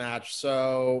about this match.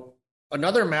 So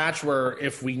another match where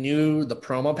if we knew the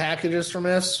promo packages from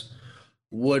this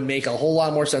would make a whole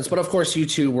lot more sense. But of course, you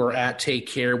two were at Take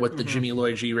Care with the Jimmy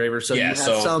Lloyd G Raver, so you had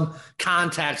some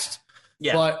context.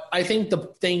 Yeah. But I think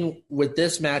the thing with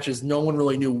this match is no one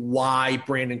really knew why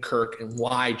Brandon Kirk and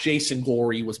why Jason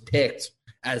Gory was picked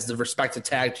as the respective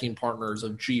tag team partners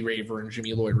of G Raver and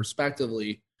Jimmy Lloyd,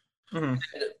 respectively. But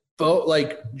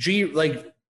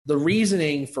the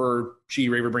reasoning for G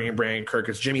Raver bringing Brandon Kirk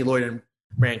is Jimmy Lloyd and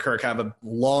Brandon Kirk have a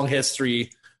long history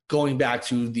going back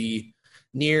to the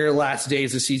near last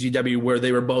days of CZW where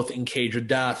they were both in Cage of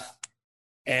Death.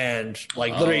 And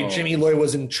literally Jimmy Lloyd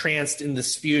was entranced in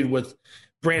this feud with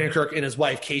Brandon Kirk and his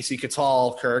wife, Casey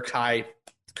Catal Kirk. Hi,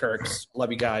 Kirks.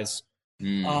 Love you guys.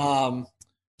 So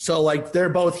they're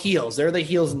both heels. They're the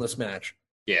heels in this match.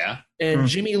 Yeah. And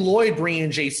Jimmy Lloyd bringing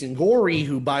Jason Gory,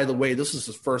 who, by the way, this is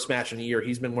his first match in a year.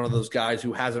 He's been one of those guys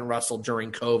who hasn't wrestled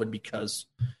during COVID because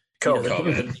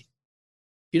COVID.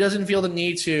 He doesn't feel the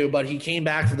need to, but he came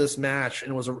back for this match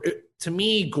and to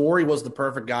me, Gory was the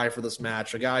perfect guy for this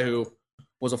match. A guy who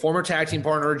was a former tag team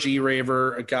partner of G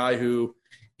Raver, a guy who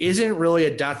isn't really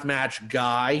a deathmatch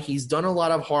guy. He's done a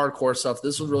lot of hardcore stuff.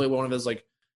 This was really one of his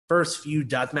first few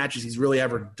death matches he's really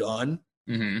ever done.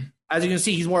 Mm-hmm. As you can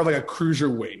see, he's more of a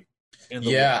cruiserweight.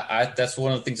 That's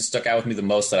one of the things that stuck out with me the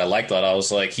most that I liked. That I was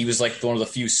he was one of the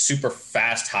few super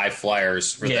fast high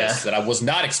flyers for this that I was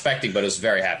not expecting, but I was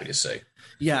very happy to see.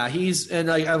 Yeah,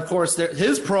 of course,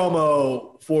 his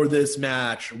promo for this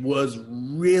match was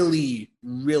really,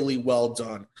 really well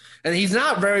done. And he's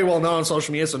not very well known on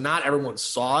social media, so not everyone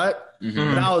saw it.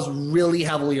 Mm-hmm. But I was really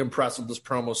heavily impressed with his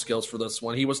promo skills for this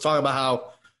one. He was talking about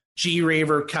how G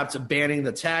Raver kept abandoning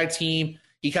the tag team.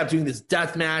 He kept doing these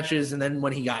death matches, and then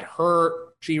when he got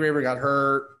hurt, G Raver got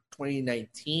hurt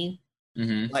 2019.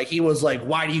 Mm-hmm. He was like,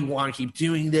 why do you want to keep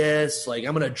doing this? I'm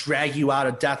going to drag you out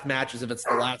of death matches if it's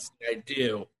the last thing I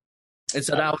do. And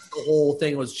so that was the whole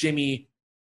thing was Jimmy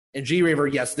and G Raver.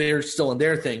 Yes, they're still in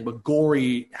their thing, but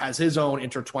Gory has his own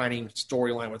intertwining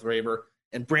storyline with Raver,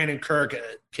 and Brandon Kirk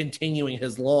continuing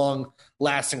his long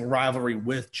lasting rivalry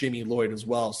with Jimmy Lloyd as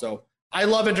well. So I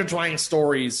love intertwining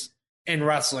stories in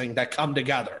wrestling that come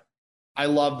together. I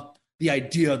love the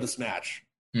idea of this match.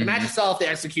 The match itself, the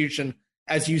execution,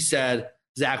 as you said,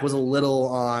 Zach, was a little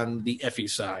on the iffy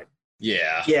side.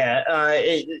 Yeah.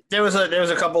 There was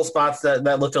a couple spots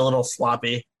that looked a little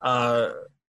sloppy,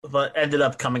 but ended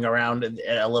up coming around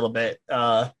a little bit.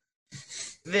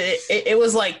 It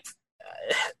was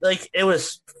it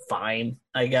was fine,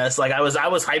 I guess. I was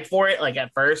hyped for it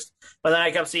at first, but then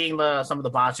I kept seeing some of the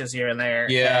botches here and there.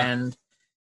 Yeah. And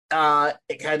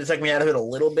it kind of took me out of it a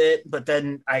little bit, but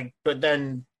then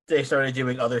they started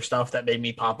doing other stuff that made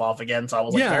me pop off again. So I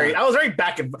was I was very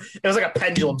back and it was like a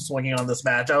pendulum swinging on this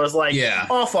match. I was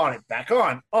off on it, back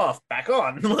on, off, back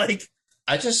on. One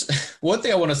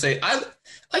thing I want to say, I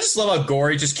just love how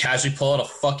Gory just casually pull out a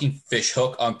fucking fish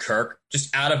hook on Kirk,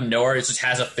 just out of nowhere. It just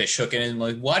has a fish hook in it.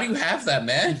 And why do you have that,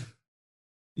 man?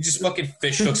 You just fucking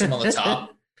fish hooks him on the top.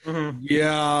 Mm-hmm.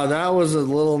 Yeah, that was a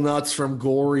little nuts from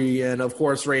Gory, and of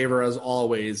course Raver, as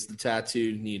always, the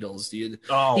tattooed needles. He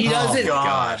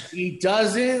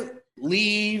doesn't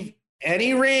leave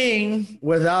any ring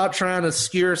without trying to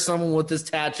skewer someone with his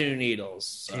tattoo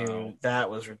needles. So. Dude, that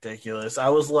was ridiculous. I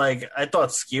was I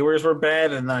thought skewers were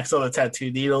bad, and then I saw the tattoo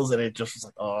needles, and it just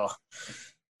was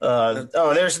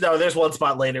there's one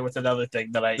spot later with another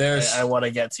thing that I want to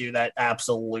get to that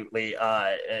absolutely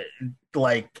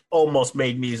almost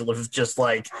made me just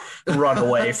run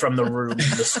away from the room,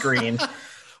 the screen.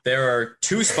 There are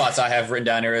two spots I have written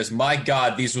down here as, my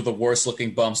God, these were the worst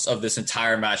looking bumps of this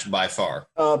entire match by far.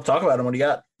 Talk about them. What do you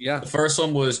got? Yeah. The first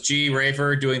one was G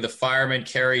Raver doing the fireman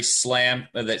carry slam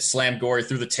that slammed Gory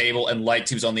through the table and light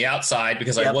tubes on the outside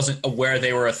because I wasn't aware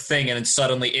they were a thing, and then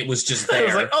suddenly it was just there.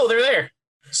 I was they're there.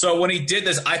 So when he did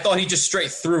this, I thought he just straight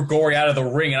threw Gory out of the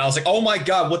ring, and I was like, oh my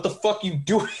God, what the fuck you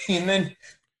doing? And then,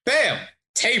 bam,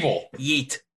 table.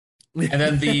 Yeet. And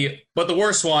then the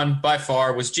worst one by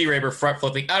far was G Raver front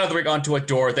flipping out of the ring onto a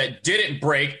door that didn't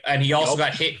break, and he also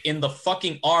got hit in the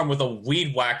fucking arm with a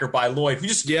weed whacker by Lloyd, who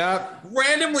just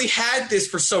randomly had this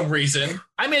for some reason.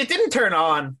 I mean, it didn't turn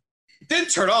on. It didn't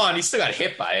turn on. He still got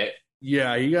hit by it.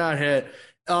 Yeah, he got hit.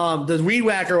 The weed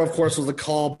whacker, of course, was a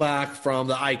callback from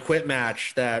the I Quit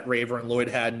match that Raver and Lloyd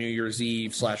had New Year's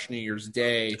Eve / New Year's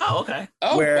Day. Oh, okay.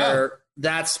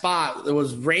 That spot, it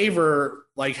was Raver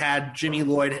had Jimmy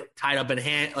Lloyd tied up in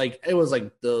it was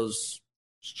those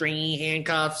stringy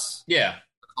handcuffs. Yeah.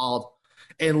 Called.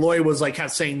 And Lloyd was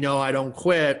kept saying, no, I don't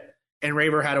quit. And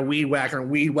Raver had a weed whacker and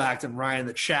weed whacked him right in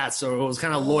the chat. So it was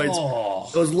kind of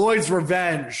Lloyd's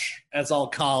revenge, as I'll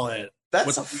call it.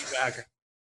 That's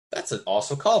an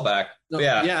awesome callback.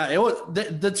 Yeah. It was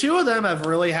the two of them have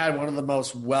really had one of the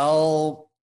most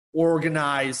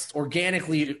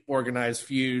organically organized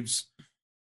feuds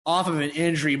off of an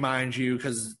injury, mind you,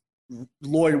 because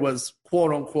Lloyd was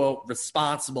quote unquote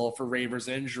responsible for Raver's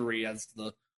injury as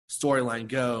the storyline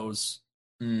goes.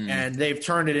 And they've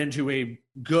turned it into a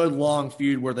good long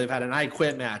feud where they've had an I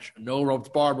Quit match, a no ropes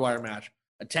barbed wire match,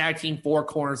 a tag team 4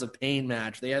 corners of pain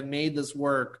match. They have made this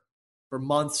work for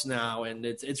months now, and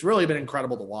it's really been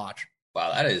incredible to watch.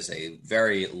 Wow, that is a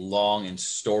very long and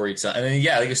storied. And then,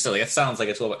 like you said, it sounds like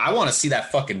it's a little bit. I want to see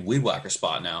that fucking weed whacker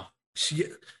spot now.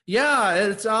 Yeah,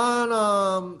 it's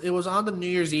on. It was on the New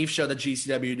Year's Eve show that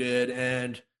GCW did,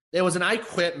 and it was an I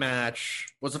Quit match.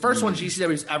 It was the first one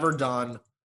GCW's ever done,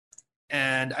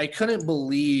 and I couldn't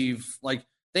believe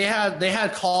they had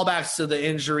callbacks to the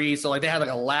injury. So they had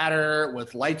a ladder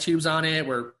with light tubes on it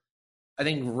where I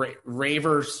think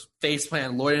Raver's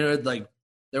faceplant Lloyd, like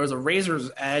there was a razor's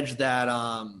edge that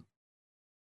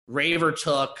Raver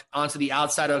took onto the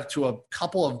outside to a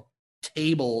couple of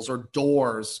tables or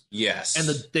doors. Yes. And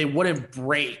they wouldn't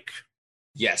break.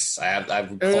 Yes, I've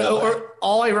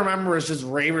all I remember is just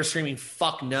Raver screaming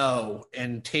 "fuck no"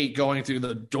 and Tate going through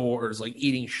the doors, like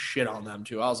eating shit on them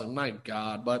too. I was like, my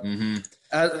God, but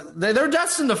they're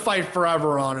destined to fight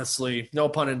forever. Honestly, no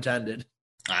pun intended.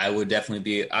 I'm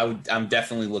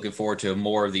definitely looking forward to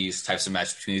more of these types of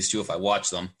matches between these two if I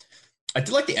watch them. I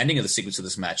did like the ending of the sequence of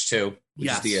this match too,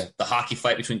 which is the hockey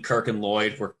fight between Kirk and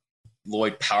Lloyd, where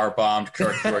Lloyd powerbombed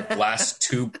Kirk through a glass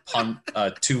tube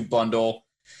bundle.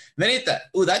 And then he hit that.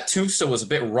 Oh, that tombstone was a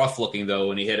bit rough looking though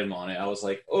when he hit him on it. I was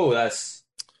like, oh, that's.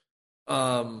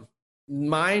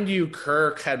 Mind you,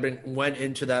 Kirk went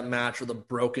into that match with a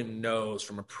broken nose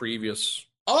from a previous.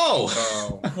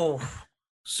 Oh.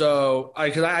 So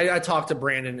I talked to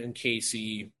Brandon and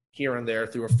Casey here and there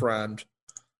through a friend,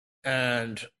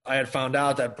 and I had found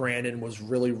out that Brandon was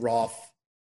really rough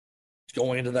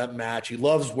going into that match. He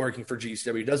loves working for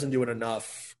GCW. He doesn't do it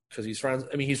enough. Because he's friends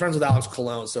with Alex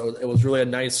Colon, so it was really a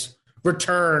nice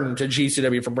return to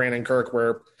GCW from Brandon Kirk,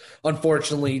 where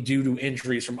unfortunately, due to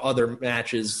injuries from other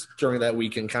matches during that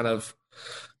weekend, kind of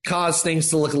caused things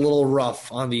to look a little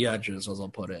rough on the edges, as I'll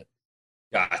put it.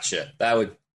 Gotcha. All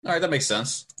right, that makes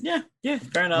sense. Yeah,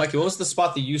 fair enough. Mikey, what was the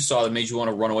spot that you saw that made you want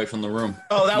to run away from the room?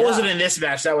 Oh, that wasn't in this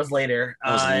match. That was later. It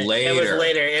was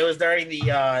later. It was during the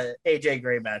AJ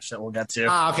Gray match that we'll get to.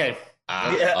 Okay.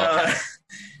 Okay.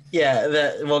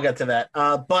 We'll get to that.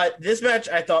 But this match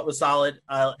I thought was solid.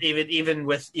 Even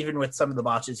with some of the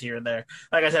botches here and there.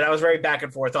 Like I said, I was very back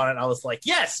and forth on it. I was like,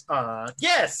 yes,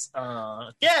 this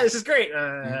is great.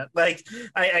 Like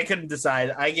I couldn't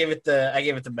decide. I gave it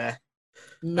the meh.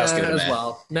 Meh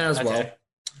as well.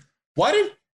 Why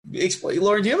did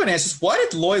Lauren? Do you have an answer? Why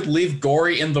did Lloyd leave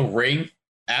Gory in the ring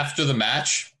after the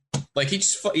match? Like he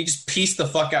just pieced the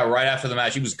fuck out right after the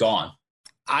match. He was gone.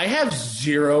 I have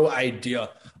zero idea.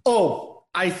 Oh,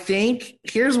 I think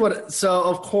here's what. So,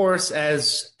 of course,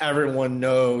 as everyone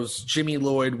knows, Jimmy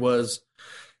Lloyd was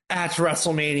at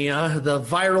WrestleMania, the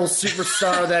viral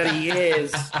superstar that he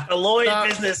is. The Lloyd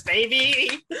business,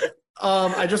 baby.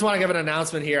 I just want to give an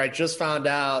announcement here. I just found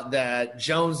out that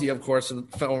Jonesy, of course, a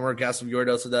former guest of Your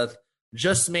Dose of Death,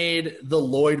 just made the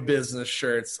Lloyd business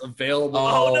shirts available.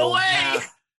 Oh, no way. Now.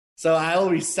 So I will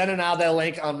be sending out that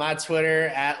link on my Twitter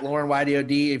at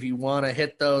LaurenYDOD if you want to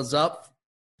hit those up.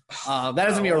 That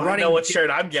is going to be a running. I know what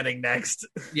shirt I'm getting next.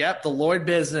 Yep, the Lloyd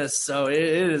business. So it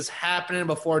is happening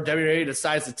before WWE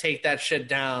decides to take that shit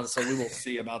down. So we will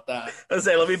see about that. Let's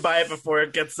say, let me buy it before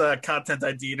it gets content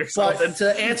ID'd or something. But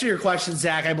to answer your question,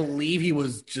 Zach, I believe he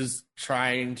was just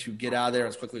trying to get out of there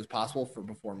as quickly as possible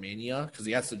before Mania because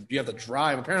you have to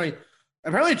drive. Apparently,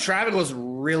 traffic was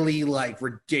really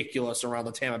ridiculous around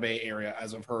the Tampa Bay area,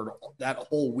 as I've heard that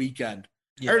whole weekend.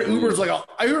 Yeah. I heard Uber's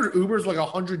like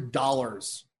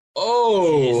 $100.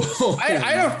 Oh, I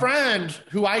had a friend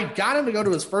who I got him to go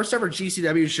to his first ever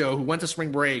GCW show who went to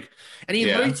spring break, and he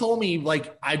literally told me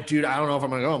I don't know if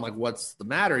I'm gonna go. I'm like, what's the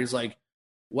matter? He's like,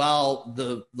 well,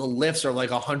 the lifts are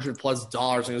like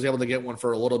 $100+, and he was able to get one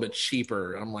for a little bit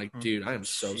cheaper. And I'm like, dude, I am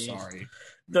so sorry.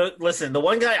 Listen, the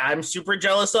one guy I'm super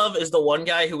jealous of is the one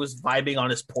guy who was vibing on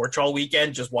his porch all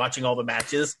weekend, just watching all the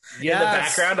matches in the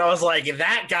background. I was like,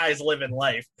 that guy's living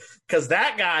life because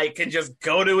that guy can just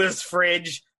go to his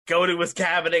fridge, go to his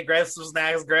cabinet, grab some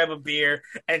snacks, grab a beer,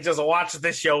 and just watch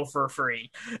the show for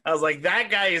free. I was like, that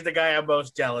guy is the guy I'm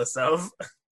most jealous of.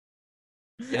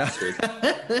 Yeah,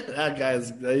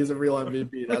 that he's a real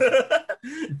MVP.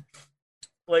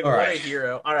 What a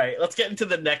hero. All right, let's get into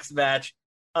the next match.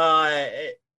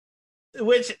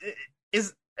 Which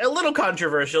is a little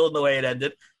controversial in the way it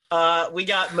ended. We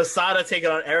got Masada taking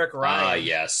on Eric Ryan.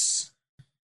 Yes.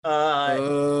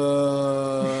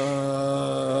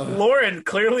 Lauren,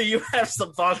 clearly you have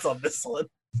some thoughts on this one.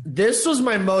 This was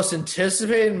my most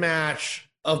anticipated match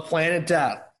of Planet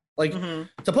Death. To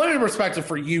put it in perspective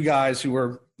for you guys who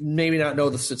are maybe not know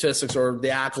the statistics or the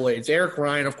accolades, Eric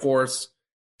Ryan, of course,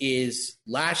 is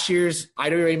last year's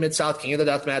IWA Mid-South King of the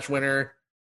Deathmatch winner.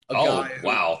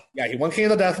 Wow. Yeah, he won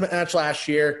King of the Deathmatch last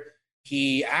year.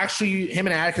 Him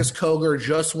and Atticus Cogar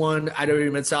just won IWA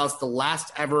Mid-South, the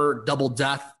last ever double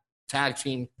death tag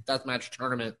team deathmatch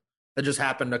tournament that just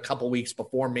happened a couple weeks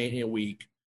before Mania week.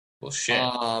 Well, shit.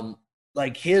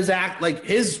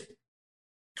 His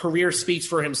career speaks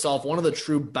for himself. One of the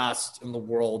true best in the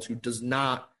world who does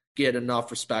not get enough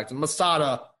respect. And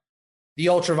Masada, the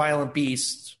ultra-violent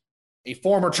beast, a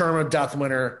former Tournament of Death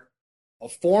winner, a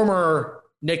former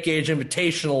Nick Gage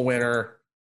Invitational winner,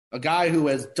 a guy who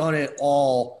has done it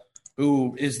all,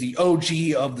 who is the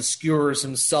OG of the skewers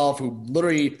himself, who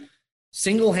literally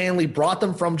single-handedly brought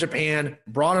them from Japan,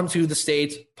 brought them to the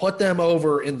States, put them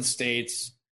over in the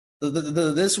States.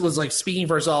 This was like speaking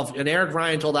for itself. And Eric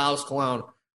Ryan told Alex Colon,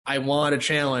 I want a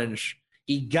challenge.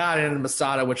 He got it in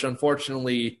Masada, which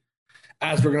unfortunately,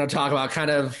 as we're going to talk about,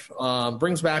 kind of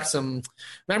brings back some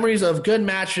memories of good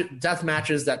death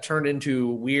matches that turned into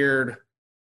weird,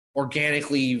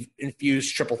 organically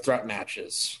infused triple threat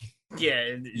matches.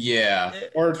 Yeah.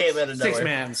 Or came out of nowhere.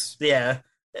 six-mans. Yeah.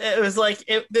 It was like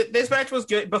this match was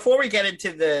good. Before we get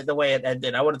into the way it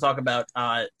ended, I want to talk about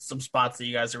some spots that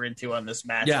you guys are into on this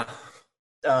match. Yeah.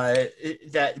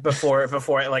 That before,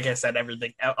 like I said,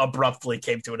 everything abruptly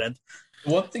came to an end.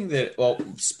 One thing that, well,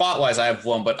 spot wise, I have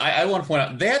one, but I want to point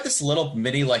out they had this little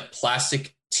mini like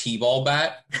plastic t-ball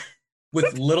bat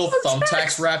with little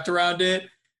thumbtacks wrapped around it.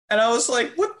 And I was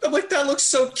like, what? I'm like, that looks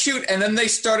so cute. And then they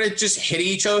started just hitting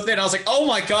each other with it. And I was like, oh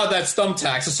my God, that's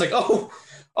thumbtacks. It's like, oh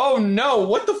no,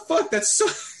 what the fuck? That's so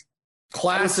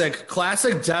classic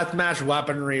deathmatch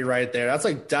weaponry right there. That's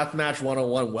like deathmatch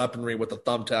 101 weaponry with the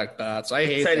thumbtack bats. I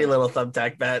hate tiny that. little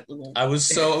thumbtack bat. I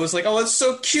was like, oh, that's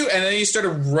so cute. And then he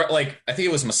started like, I think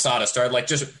it was Masada started like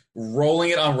just rolling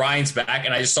it on Ryan's back,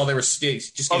 and I just saw they were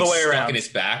just all the way stuck around in his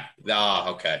back.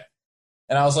 Ah, okay.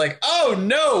 And I was like, oh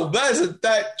no,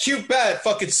 that cute bat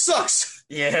fucking sucks.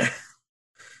 Yeah.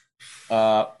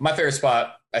 My favorite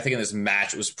spot, I think, in this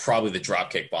match was probably the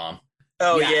dropkick bomb.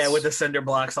 Oh Yes. yeah, with the cinder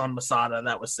blocks on Masada,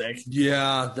 that was sick.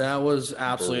 Yeah, that was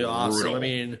absolutely awesome. Brutal. I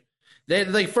mean, they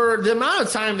like for the amount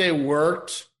of time they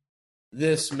worked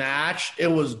this match, it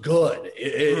was good.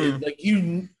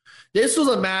 This was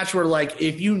a match where, like,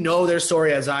 if you know their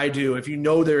story as I do, if you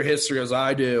know their history as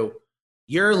I do,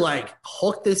 you're like,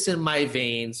 hook this in my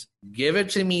veins, give it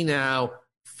to me now,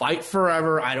 fight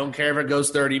forever. I don't care if it goes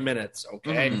 30 minutes,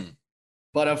 okay? Mm-hmm.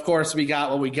 But of course, we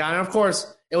got what we got. And of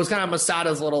course, it was kind of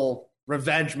Masada's little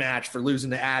revenge match for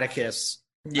losing to Atticus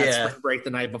at Spring Break the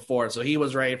night before. So he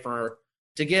was ready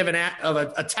to give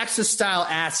a Texas-style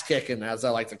ass kicking, as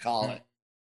I like to call it.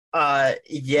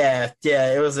 Yeah,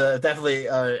 it was definitely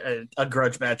a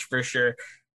grudge match for sure.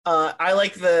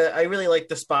 I really like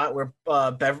the spot where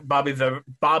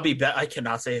I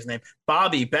cannot say his name.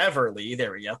 Bobby Beverly,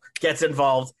 there we go, gets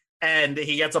involved, and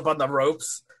he gets up on the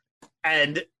ropes,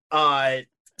 and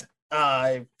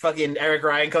fucking Eric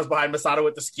Ryan comes behind Masada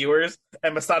with the skewers,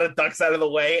 and Masada ducks out of the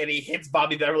way, and he hits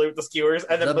Bobby Beverly with the skewers,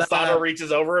 and then Masada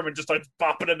reaches over him and just starts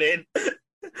bopping him in.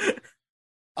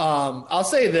 I'll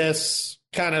say this,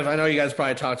 kind of, I know you guys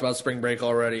probably talked about Spring Break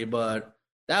already, but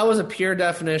that was a pure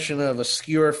definition of a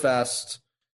skewer fest.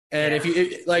 And if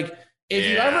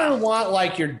you ever want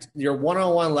like your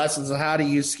one-on-one lessons on how to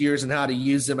use skewers and how to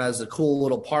use them as a cool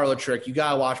little parlor trick, you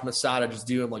gotta watch Masada just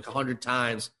do them like 100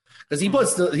 times. Because he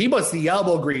puts the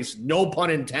elbow grease, no pun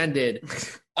intended,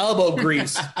 elbow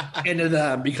grease into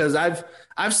them. Because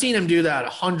I've seen him do that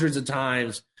hundreds of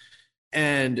times,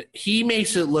 and he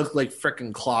makes it look like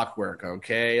freaking clockwork.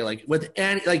 Okay, like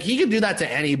he can do that to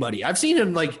anybody. I've seen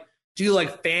him like do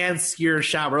like fan skewer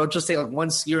shot where he'll just take like one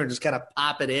skewer and just kind of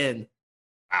pop it in.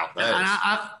 Wow,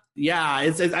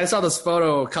 I saw this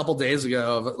photo a couple days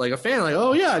ago of like a fan like,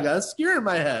 oh yeah, I got a skewer in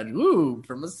my head, ooh,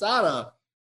 from Masada,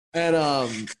 and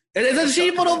it's a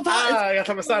cheap little pop. I got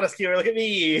the Masada skewer. Look at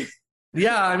me.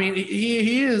 Yeah, I mean,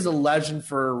 he is a legend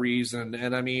for a reason,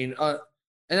 and I mean,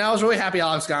 and I was really happy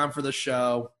Alex got him for the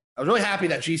show. I was really happy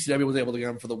that GCW was able to get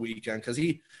him for the weekend because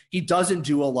he doesn't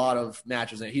do a lot of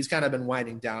matches. He's kind of been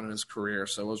winding down in his career,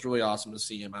 so it was really awesome to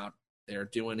see him out there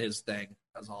doing his thing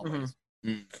as always.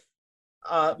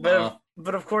 Mm-hmm.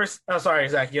 But of course, sorry,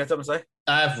 Zach, you have something to say?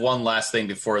 I have one last thing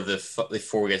before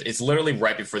we get. It's literally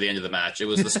right before the end of the match. It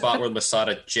was the spot where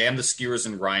Masada jammed the skewers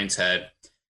in Ryan's head,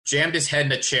 jammed his head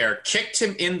in a chair, kicked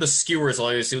him in the skewers while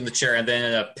he was doing the chair, and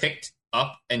then picked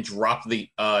up and dropped the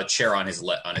chair on his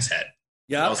head.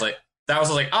 Yeah, I was like,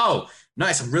 oh,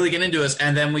 nice. I'm really getting into this.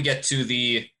 And then we get to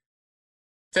the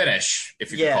finish,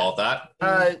 if you can call it that.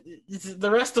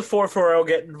 The rest of 440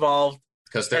 get involved.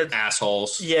 Because they're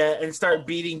assholes. Yeah, and start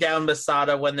beating down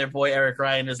Masada when their boy Eric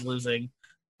Ryan is losing.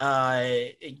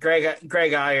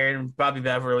 Greg Iron, Bobby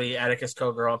Beverly, Atticus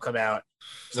Cogar all come out.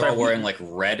 They're all wearing like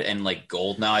red and like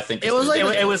gold now. I think it was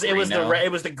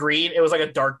the green. It was like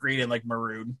a dark green and like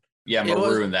maroon. Yeah,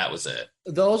 maroon. That was it.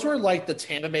 Those were like the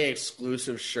Taname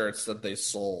exclusive shirts that they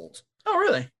sold. Oh,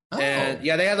 really? And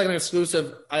yeah, they had like an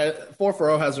exclusive.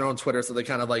 440 has their own Twitter, so they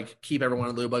kind of like keep everyone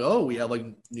in the loop. Like, oh, we have like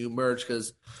new merch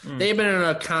because they've been in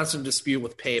a constant dispute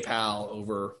with PayPal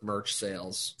over merch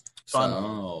sales.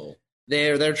 So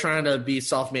they're trying to be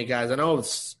self-made guys. I know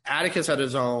Atticus had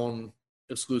his own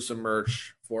exclusive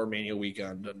merch before Mania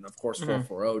weekend, and of course Mhm.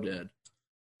 440 did.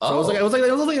 So Oh, it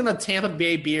was like in the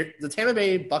Tampa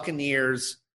Bay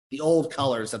Buccaneers, the old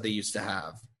colors that they used to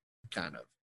have, kind of.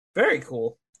 Very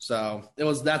cool. So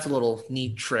that's a little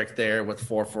neat trick there with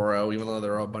 440, even though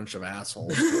they're a bunch of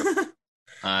assholes.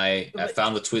 I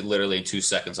found the tweet literally in 2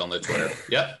 seconds on their Twitter.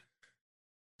 Yep.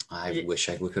 I wish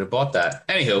we could have bought that.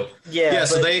 Anywho, Yeah.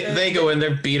 so but- they go in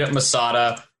there, beat up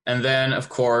Masada, and then of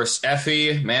course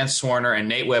Effie, Mance Warner, and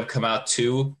Nate Webb come out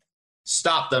to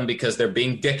stop them because they're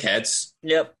being dickheads.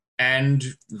 Yep. And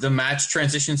the match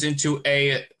transitions into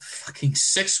a fucking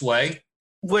 6-way.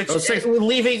 Which Six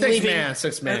leaving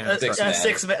six man.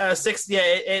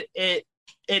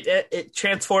 it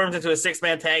transforms into a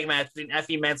 6-man tag match between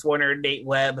Effie, Mance Warner, and Nate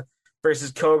Webb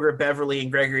versus Kogra, Beverly,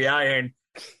 and Gregory Iron,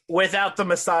 without the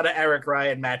Masada Eric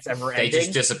Ryan match ever They ending.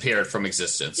 just disappeared from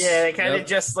existence. Yeah, they kind of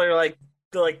just they're like,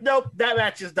 nope, that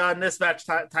match is done. This match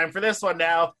time for this one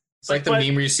now. It's like the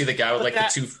meme where you see the guy with like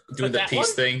that- the two doing the that peace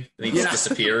one? thing, and he just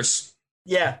disappears.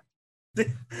 Yeah.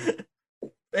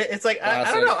 It's like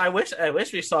I don't know. I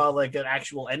wish we saw like an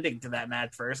actual ending to that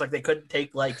match first. Like they couldn't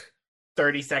take like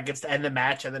 30 seconds to end the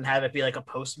match and then have it be like a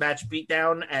post match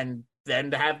beatdown and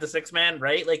then to have the 6-man,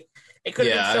 right? Like it could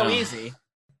have been so easy.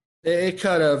 It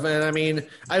could have, and I mean,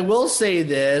 I will say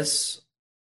this: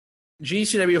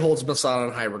 GCW holds Masada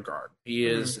in high regard. He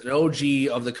is an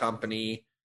OG of the company.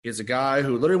 He is a guy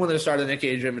who literally, when they started the Nick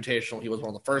Gage Invitational, he was one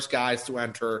of the first guys to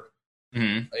enter.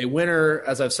 A winner,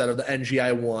 as I've said, of the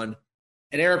NGI 1.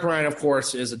 And Eric Ryan, of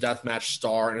course, is a deathmatch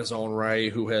star in his own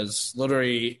right, who has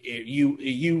literally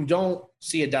you don't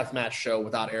see a deathmatch show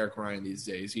without Eric Ryan these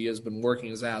days. He has been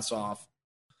working his ass off.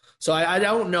 So I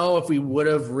don't know if we would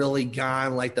have really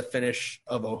gone like the finish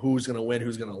of a who's going to win,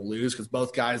 who's going to lose, because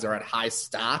both guys are at high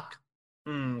stock.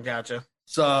 Gotcha.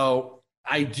 So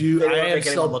I am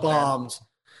still bummed.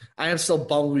 I am still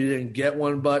bummed we didn't get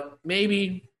one, but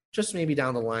maybe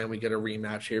down the line we get a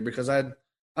rematch here, because I'd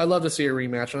love to see a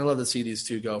rematch, and I'd love to see these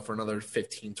two go for another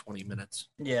 15, 20 minutes.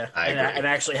 Yeah, I agree. and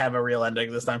actually have a real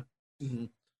ending this time. Mm-hmm.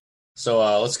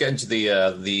 So let's get into the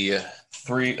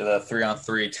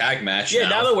 3-on-3 tag match. Yeah,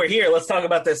 now that we're here, let's talk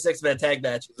about this 6-man tag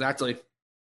match. Exactly.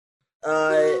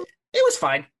 It was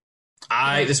fine.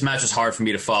 This match was hard for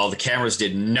me to follow. The cameras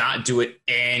did not do it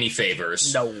any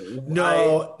favors.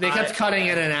 No, they kept cutting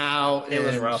in and out. It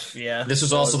was rough, yeah. This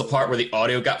was also the part where the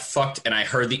audio got fucked, and I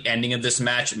heard the ending of this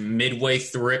match midway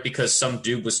through it because some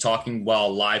dude was talking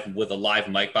while live with a live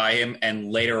mic by him,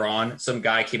 and later on, some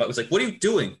guy came up and was like, "What are you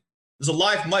doing? There's a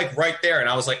live mic right there." And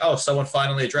I was like, "Oh, someone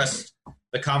finally addressed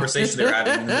the conversation they were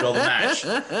having in the middle of the match."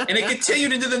 And it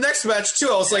continued into the next match, too.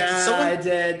 I was like, I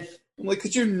did. I'm like,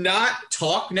 could you not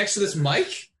talk next to this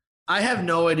mic? I have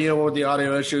no idea what the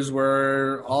audio issues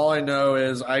were. All I know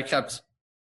is I kept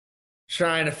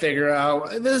trying to figure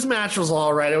out. This match was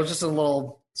all right. It was just a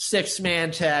little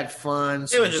 6-man tag fun.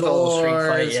 It was just a little street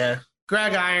fight, yeah.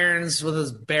 Greg Irons with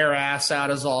his bare ass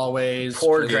out as always.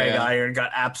 Poor Greg Iron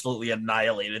got absolutely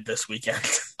annihilated this weekend.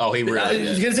 Oh, he really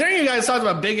did. Considering you guys talked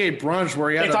about Big 8 Brunch,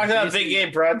 where he had They talked about Big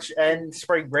Game Brunch and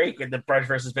Spring Break in the Brunch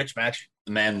versus Bitch match.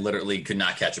 The man literally could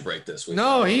not catch a break this week.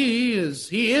 No, he is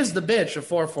the bitch of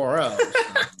 440.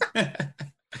 So.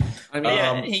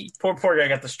 I mean, Poor guy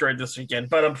got destroyed this weekend,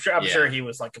 but I'm sure he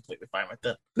was like completely fine with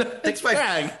it. it's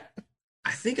Greg.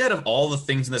 I think out of all the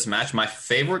things in this match, my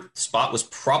favorite spot was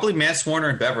probably Mance Warner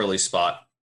and Beverly's spot.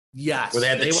 Yes. Where they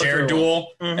had the went chair through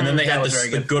duel, and then they That had was the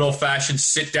very good old-fashioned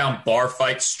sit-down bar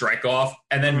fight, strike off,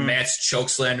 and then Mance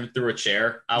chokeslammed him through a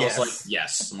chair. I was like,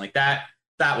 yes. I'm like, that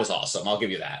was awesome. I'll give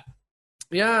you that.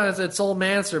 Yeah, it's old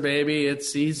Manser, baby.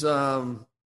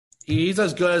 He's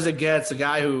as good as it gets. A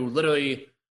guy who literally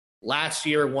last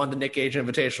year won the Nick Gage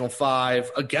Invitational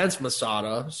 5 against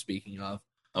Masada, speaking of.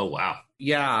 Oh, wow.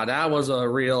 Yeah, that was a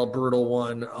real brutal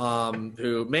one.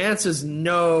 Who Mance is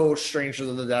no stranger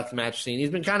to the deathmatch scene. He's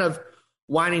been kind of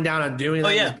winding down on doing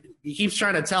them. Yeah. He keeps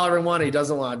trying to tell everyone he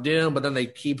doesn't want to do them, but then they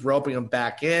keep roping him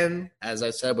back in, as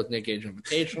I said with Nick Gage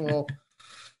Invitational.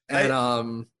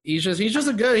 And he's just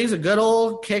a good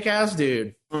old kick-ass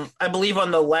dude. I believe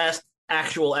on the last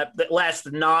the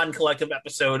last non-collective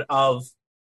episode of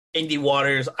Indie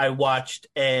Waters, I watched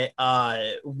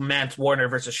Mance Warner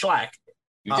versus Schlack.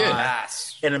 You did.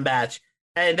 In a match,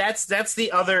 and that's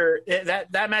the other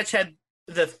that match had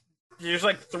there's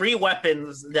like 3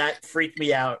 weapons that freaked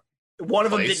me out. One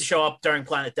of them didn't show up during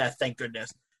Planet Death, thank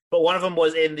goodness, but one of them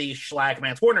was in the Schlack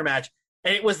Mance Warner match,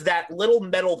 and it was that little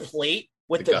metal plate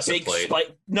with the big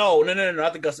spike. No,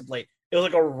 not the gusset plate. It was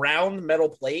like a round metal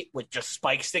plate with just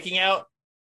spikes sticking out.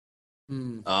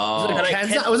 Oh,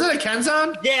 Was it a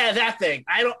Kenzan? Yeah, that thing.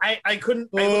 I couldn't.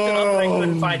 I looked it up and I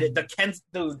couldn't find it.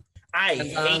 I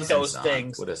hate those Kenzan.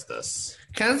 things. What is this?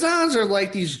 Kenzans are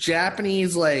like these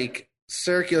Japanese like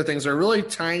circular things. They're really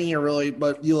tiny or really,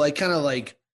 but you like kind of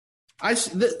like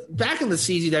back in the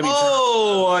CZW.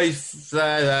 Oh,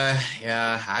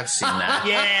 yeah, I've seen that.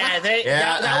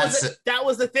 Yeah, that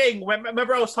was the thing.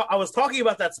 Remember, I was talking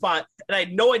about that spot, and I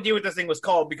had no idea what this thing was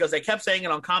called because they kept saying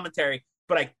it on commentary,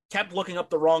 but I kept looking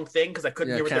up the wrong thing because I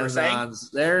couldn't hear what they were saying.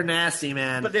 They're nasty,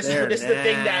 man. But this is the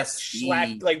thing that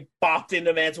Schlack like bopped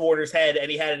into Mance Warder's head, and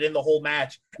he had it in the whole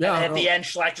match. Yeah, and at the end,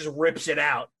 Schlack just rips it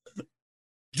out.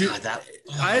 God,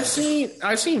 I've seen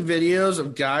videos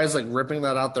of guys like ripping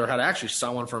that out their head. Actually,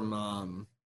 someone from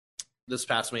this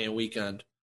past May weekend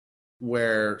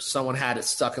where someone had it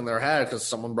stuck in their head because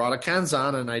someone brought a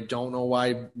Kenzan, and I don't know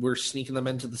why we're sneaking them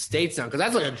into the States now because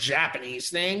that's like a Japanese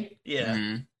thing. Yeah.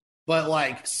 Mm-hmm. But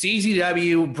like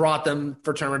CZW brought them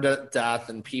for Tournament Death,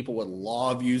 and people would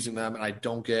love using them, and I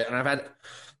don't get. And I've had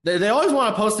they always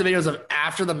want to post the videos of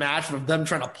after the match of them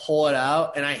trying to pull it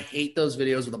out, and I hate those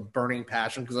videos with a burning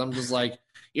passion because I'm just like,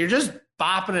 you're just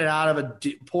bopping it out of a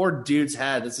poor dude's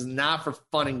head. This is not for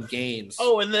fun and games.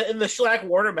 Oh, in the Schlack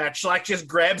Warder match, Schlack just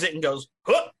grabs it and goes,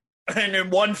 huh! And in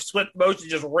one swift motion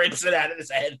just rips it out of his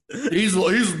head. He's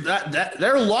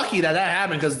they're lucky that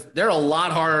happened because they're a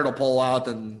lot harder to pull out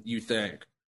than you think.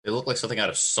 It looked like something out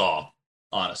of Saw,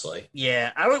 honestly.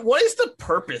 Yeah, what is the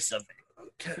purpose of it?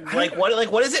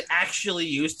 What is it actually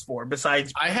used for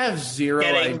besides I have zero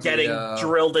idea. Getting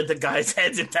drilled into guys'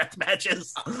 heads in death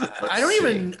matches? I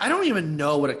don't even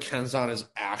know what a Kenzan is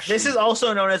actually. This is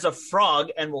also known as a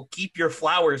frog and will keep your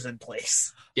flowers in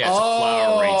place. Yeah, it's a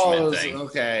flower arrangement thing.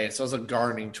 Okay, so it's a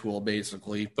gardening tool,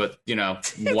 basically. But, you know,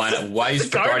 why use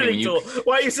it for gardening?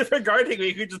 Why use it for gardening when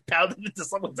you can just pound it into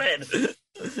someone's head?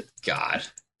 God.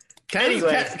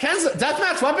 Anyway,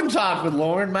 Deathmatch Weapon Talk with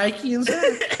Lauren, Mikey, and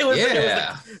Zach.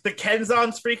 The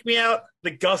Kenzans freak me out.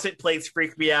 The gusset plates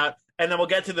freak me out. And then we'll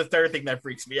get to the third thing that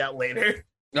freaks me out later.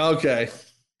 Okay.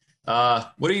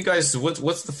 What do you guys?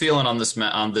 What's the feeling on this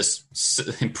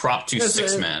impromptu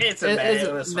 6-man? It's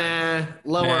a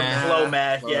low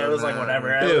match. Yeah, it was like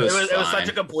whatever. It was such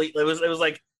a complete. It was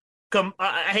like.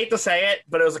 I hate to say it,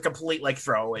 but it was a complete like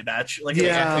throwaway match. Like,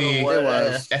 it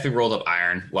was. Effie rolled up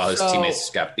iron while his teammates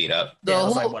got beat up. The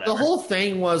whole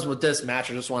thing was with this match.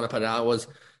 I just want to put it out was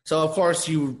so. Of course,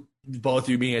 you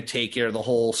being a take care of the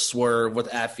whole swerve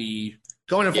with Effie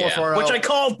going in 4-4-0, which I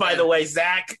called, by the way,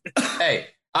 Zach. Hey,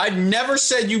 I never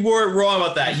said you weren't wrong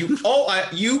about that.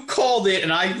 You called it,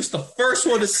 and I was the first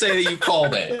one to say that you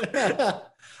called it.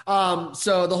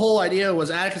 So the whole idea was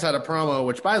Atticus had a promo,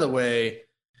 which, by the way,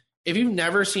 if you've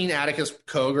never seen Atticus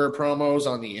Cogar promos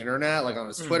on the internet, like on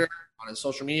his Twitter, on his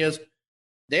social medias,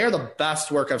 they are the best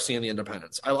work I've seen in the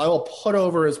independents. I will put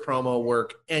over his promo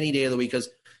work any day of the week because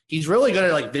he's really good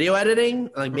at like video editing,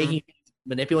 like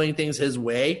manipulating things his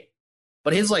way.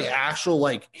 But his like actual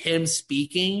like him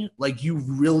speaking, like you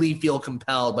really feel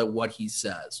compelled by what he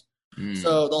says.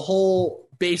 So the whole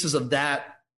basis of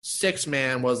that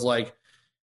 6-man was like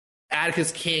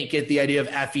Atticus can't get the idea of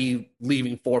Effie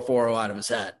leaving 4-4-0 out of his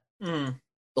head. The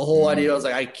whole idea was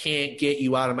like, I can't get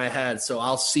you out of my head, so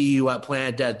I'll see you at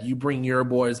Planet Death. You bring your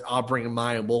boys, I'll bring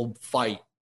mine, and we'll fight.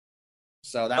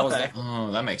 So that was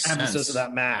that makes emphasis sense of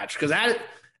that match because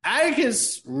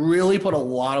Atticus really put a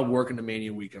lot of work into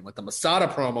Mania Weekend. Like the Masada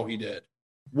promo he did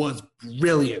was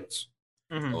brilliant.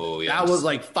 Oh yeah, that was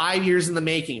like 5 years in the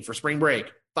making for Spring Break.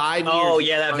 5 years. Oh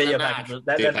yeah, that video package.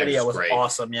 That video was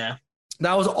awesome. Yeah,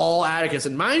 that was all Atticus,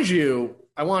 and mind you,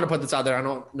 I want to put this out there. I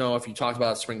don't know if you talked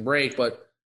about Spring Break, but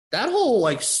that whole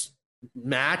like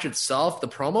match itself, the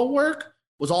promo work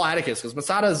was all Atticus because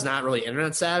Masada is not really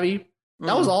internet savvy.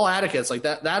 That was all Atticus. Like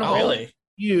that whole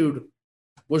feud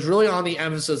was really on the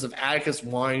emphasis of Atticus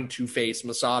wanting to face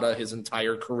Masada his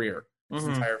entire career, his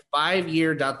entire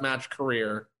 5-year deathmatch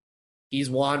career. He's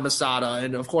won Masada,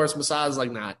 and of course Masada's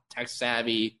like not tech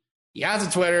savvy. He has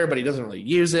a Twitter, but he doesn't really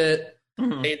use it.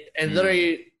 And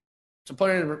literally, to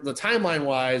put it in the timeline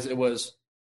wise, it was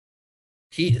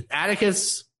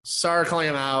Atticus started calling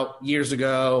him out years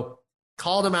ago,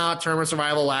 called him out Tournament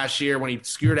Survival last year when he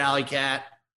skewered Alley Cat.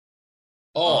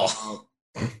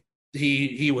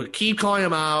 He would keep calling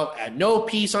him out at No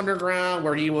Peace Underground,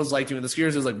 where he was like doing the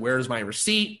skewers. He was like, "Where's my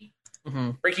receipt?"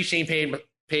 Ricky Shane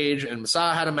Page and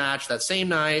Masada had a match that same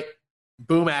night.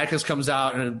 Boom, Atticus comes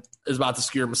out and is about to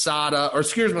skewer Masada, or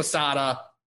skewers Masada.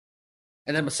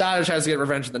 And then Masada tries to get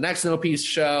revenge at the next No Peace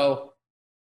show.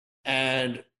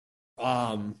 And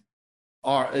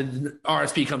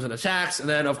RSP comes and attacks. And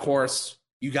then, of course,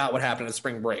 you got what happened at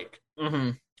Spring Break.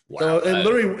 Wow. So it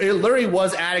literally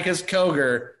was Atticus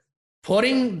Cogar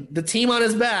putting the team on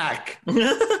his back.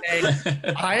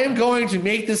 And I am going to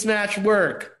make this match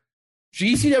work.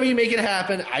 GCW, make it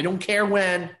happen. I don't care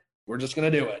when. We're just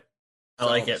going to do it. I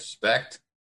like it. Respect.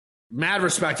 Mad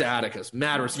respect to Atticus.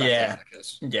 Mad respect to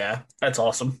Atticus. Yeah, that's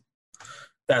awesome.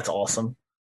 That's awesome.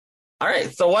 All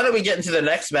right, so why don't we get into the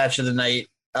next match of the night?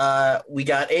 We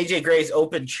got AJ Gray's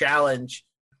open challenge.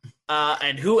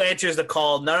 And who answers the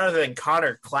call? None other than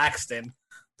Connor Claxton.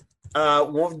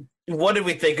 What did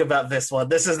we think about this one?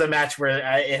 This is the match where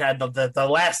it had the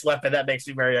last weapon that makes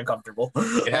me very uncomfortable.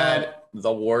 It had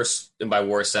the worst, and by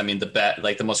worst, I mean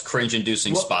the most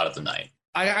cringe-inducing spot of the night.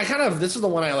 I kind of, this is the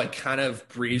one I kind of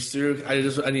breezed through. I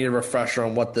need a refresher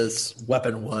on what this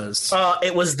weapon was.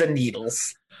 It was the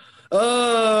needles.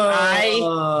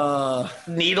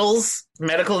 Needles,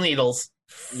 medical needles.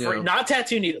 Not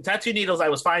tattoo needles. Tattoo needles I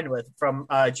was fine with from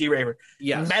G Raver.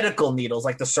 Yes. Medical needles,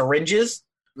 like the syringes,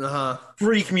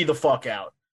 freak me the fuck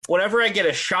out. Whenever I get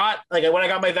a shot, like when I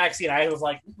got my vaccine, I was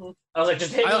like,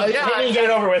 just hit me and get it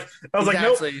over with. I was like,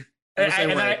 nope.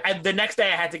 And the next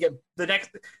day I had to get this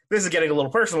is getting a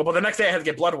little personal, but the next day I had to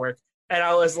get blood work. And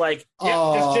I was like,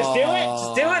 yeah, just do it.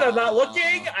 Just do it. I'm not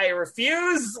looking. I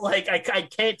refuse. Like, I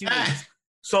can't do this.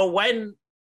 So when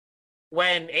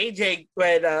AJ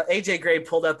Gray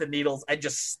pulled out the needles and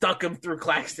just stuck them through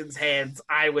Claxton's hands,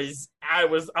 I was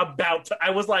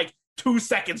like 2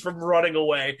 seconds from running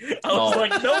away. I was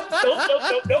like, nope.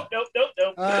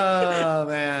 Oh,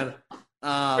 man.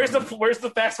 Where's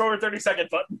the fast forward 30-second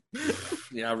button?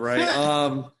 Yeah,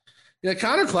 right.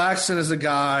 Connor Claxton is a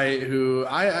guy who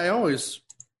I always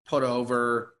put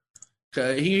over.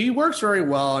 He works very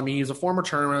well. I mean, he's a former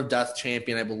Tournament of Death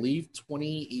champion. I believe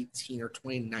 2018 or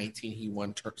 2019 he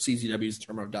won CZW's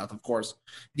Tournament of Death. Of course,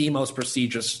 the most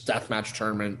prestigious deathmatch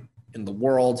tournament in the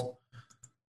world.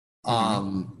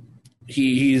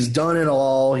 He's done it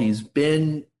all. He's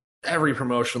been every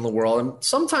promotion in the world. And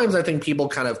sometimes I think people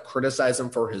kind of criticize him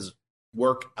for his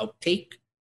work outtake.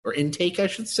 Or intake, I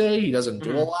should say. He doesn't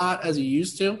do a lot as he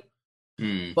used to.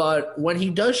 But when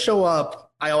he does show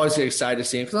up, I always get excited to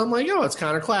see him because I'm like, it's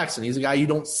Connor Claxton. He's a guy you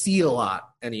don't see a lot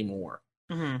anymore.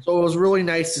 So it was really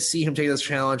nice to see him take this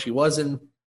challenge. He was in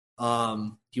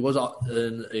a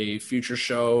future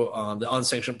show, the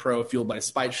Unsanctioned Pro Fueled by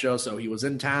Spite show, so he was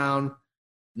in town.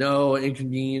 No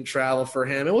inconvenient travel for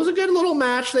him. It was a good little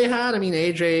match they had. I mean,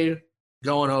 AJ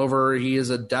going over. He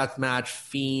is a deathmatch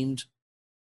fiend.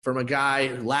 From a guy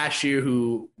last year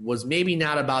who was maybe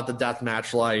not about the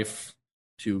deathmatch life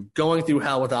to going through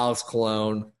hell with Alex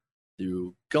Colon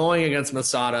to going against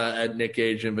Masada at Nick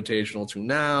Gage Invitational to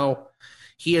now,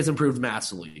 he has improved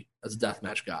massively as a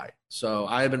deathmatch guy. So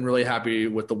I have been really happy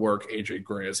with the work AJ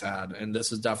Gray has had, and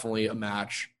this is definitely a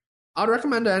match I'd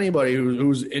recommend to anybody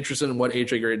who's interested in what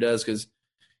AJ Gray does because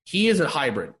he is a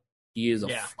hybrid. He is a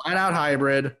flat-out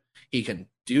hybrid. He can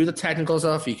do the technical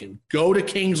stuff. He can go to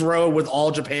King's Road with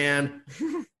All Japan.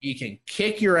 He can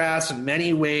kick your ass in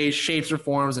many ways, shapes, or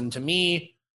forms. And to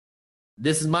me,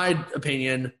 this is my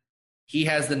opinion, he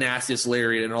has the nastiest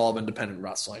lariat in all of independent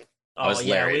wrestling.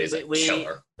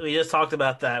 We just talked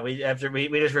about that. We just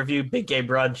reviewed Big Game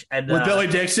Brunch and with Billy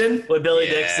Dixon.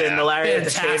 Dixon, the lariat, the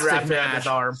chain wrapped around his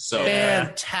arm.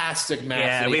 Fantastic match.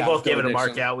 Yeah, we both gave it a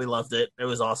mark out. We loved it. It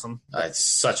was awesome. It's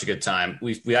such a good time.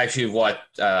 We actually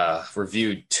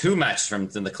reviewed 2 matches from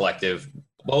the collective,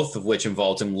 both of which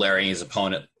involved him lariating his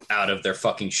opponent out of their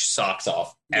fucking socks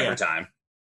off every time.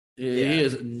 He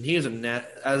is a net,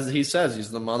 as he says,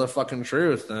 he's the motherfucking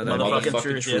truth.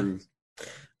 Motherfucking truth.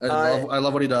 I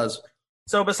love what he does.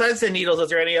 So besides the needles, is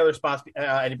there any other spots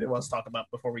anybody wants to talk about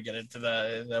before we get into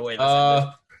the way this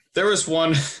ended? There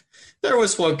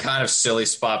was one kind of silly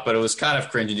spot, but it was kind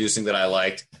of cringe-inducing that I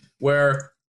liked,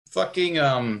 where fucking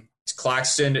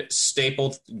Claxton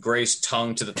stapled Gray's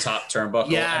tongue to the top turnbuckle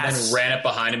and then ran it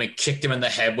behind him and kicked him in the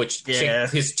head, which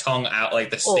kicked his tongue out, like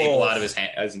the staple out of his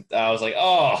hand. I was like,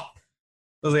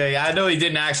 I know he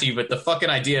didn't actually, but the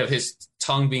fucking idea of his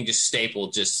tongue being just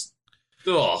stapled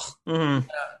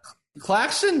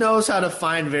Claxton knows how to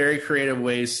find very creative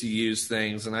ways to use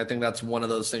things, and I think that's one of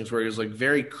those things where he's like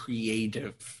very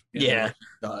creative in what he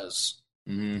does.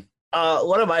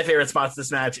 One of my favorite spots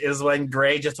this match is when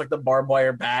Gray just took the barbed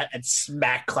wire bat and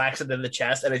smacked Claxton in the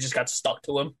chest, and it just got stuck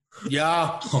to him.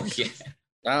 Yeah.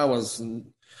 That was,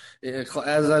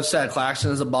 as I've said,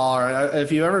 Claxton is a baller.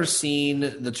 If you've ever seen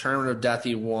the Tournament of Death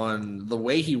he won, the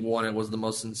way he won it was the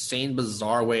most insane,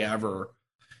 bizarre way ever.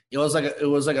 They were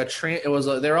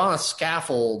on a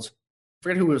scaffold. I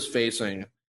forget who he was facing,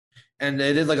 and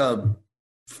they did like a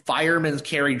fireman's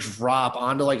carry drop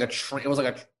onto like it was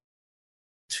like a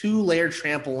 2-layer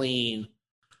trampoline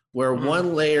where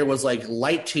one layer was like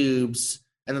light tubes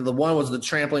and then the one was the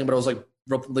trampoline, but it was like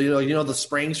the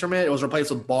springs from it. It was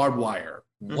replaced with barbed wire.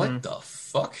 What the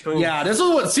fuck? Yeah, this is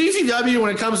what CCW, when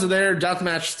it comes to their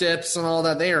deathmatch tips and all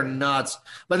that, they are nuts.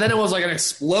 But then it was like an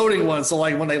exploding one, so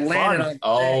like when they landed on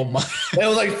Oh my! it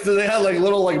was like they had like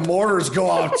little like mortars go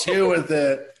off too with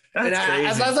it.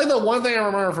 That's that's like the one thing I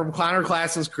remember from Connor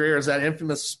Claxton's career is that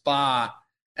infamous spot.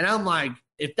 And I'm like,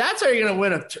 if that's how you're gonna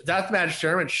win a deathmatch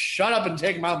tournament, shut up and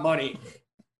take my money.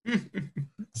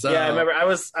 So Yeah, I remember. I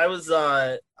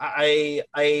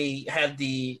had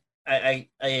the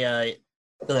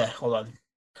hold on.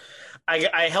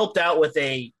 I helped out with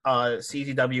a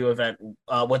CZW event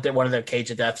with one of their Cage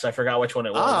of Deaths. I forgot which one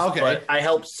it was. Oh, okay. But I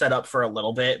helped set up for a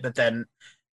little bit, but then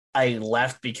I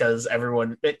left because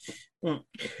everyone.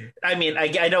 I mean,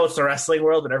 I know it's the wrestling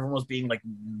world, but everyone was being like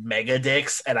mega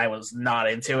dicks, and I was not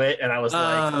into it. And I was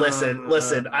like,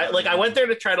 listen. I went there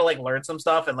to try to like learn some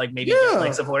stuff and like maybe get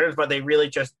like supporters, but they really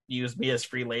just used me as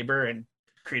free labor and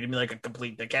treated me like a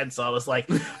complete dickhead. So I was like,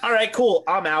 all right, cool,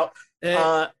 I'm out.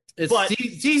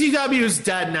 CZW is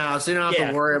dead now, so you don't have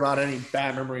to worry about any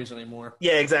bad memories anymore.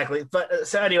 Yeah, exactly. But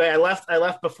so anyway, I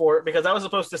left before because I was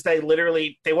supposed to stay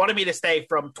literally. They wanted me to stay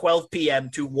from 12 p.m.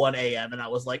 to 1 a.m. and I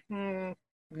was like,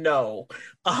 no.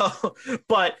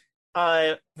 But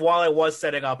while I was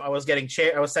setting up, I was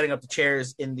setting up the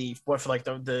chairs in the for like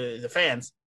the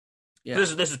fans. Yeah.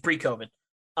 This is pre-COVID,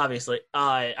 obviously.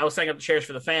 I was setting up the chairs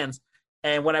for the fans.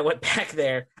 And when I went back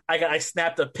there, I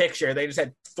snapped a picture. They just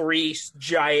had 3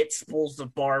 giant spools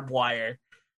of barbed wire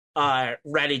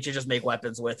ready to just make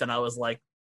weapons with. And I was like,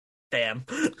 damn.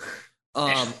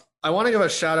 I want to give a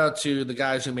shout out to the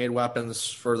guys who made weapons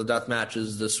for the death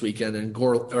matches this weekend in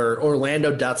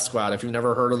Orlando Death Squad. If you've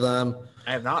never heard of them,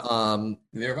 I have not.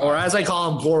 Or as I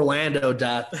call them, Gorlando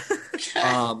Death.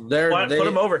 Put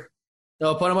them over.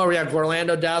 No, put them over. Yeah,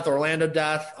 Orlando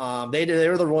Death. They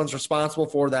were the ones responsible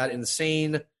for that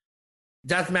insane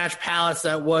deathmatch palace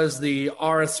that was the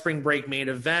RS Spring Break main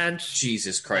event.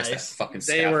 Jesus Christ, nice. That fucking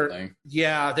scaffolding.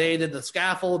 They did the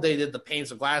scaffold. They did the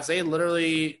panes of glass. They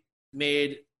literally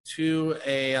made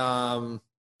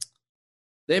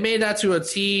They made that to a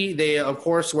T. They, of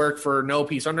course, work for No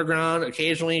Peace Underground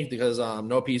occasionally because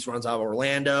No Peace runs out of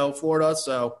Orlando, Florida.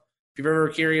 So if you're ever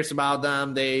curious about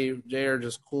them, they are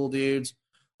just cool dudes.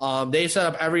 They set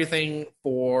up everything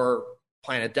for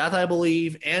Planet Death, I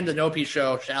believe, and the No Peace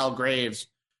show, Shallow Graves,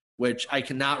 which I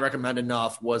cannot recommend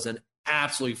enough, was an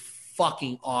absolutely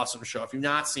fucking awesome show. If you've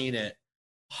not seen it,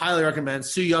 highly recommend.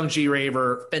 Sue Young, G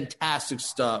Raver, fantastic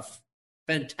stuff.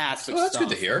 Fantastic stuff. That's good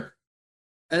to hear.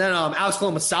 And then Alex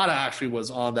Colomasada actually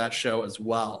was on that show as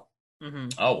well. Mm-hmm.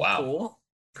 Oh, wow.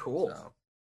 Cool. So,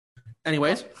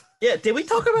 anyways. Yeah, did we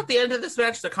talk about the end of this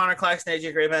match, the Connor Claxton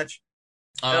AJ Gray match?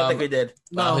 I don't think we did.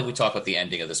 No. I don't think we talked about the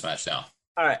ending of this match now.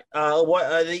 All right.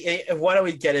 Why don't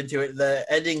we get into it? The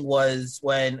ending was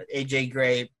when AJ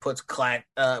Gray puts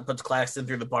Claxton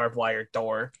through the barbed wire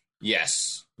door.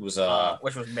 Yes. It was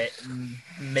which was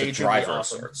major driver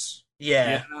awesome. of sorts.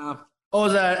 Yeah. Oh, it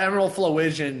was an Emerald Flow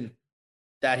Vision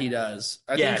that he does.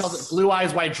 I think he calls it Blue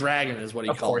Eyes White Dragon is what he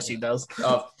calls it. Of course he does.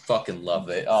 Oh, fucking love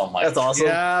it. Oh, my That's awesome.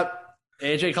 Yeah.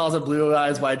 AJ calls it Blue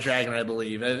Eyes White Dragon, I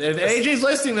believe. If AJ's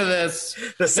listening to this,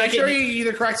 make sure he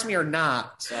either corrects me or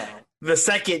not. So. The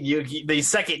second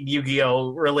Yu-Gi-Oh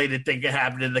related thing that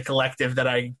happened in the collective that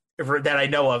I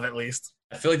know of, at least.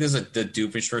 I feel like this is the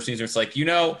Doofenshmirtz season. It's like,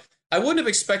 I wouldn't have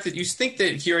expected. You think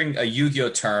that hearing a Yu-Gi-Oh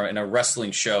term in a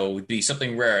wrestling show would be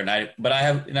something rare, and I would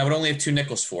only have 2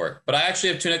 nickels for it. But I actually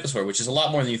have 2 nickels for it, which is a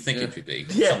lot more than you think it would be.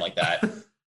 Yeah. Something like that.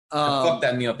 Fuck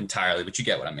that meme up entirely, but you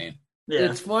get what I mean. Yeah.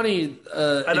 It's funny.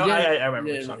 I know. I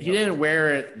remember. He didn't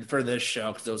wear it for this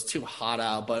show because it was too hot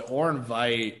out. But Orin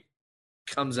Veidt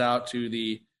comes out to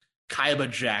the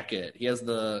Kaiba jacket. He has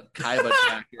the Kaiba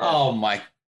jacket. Oh my!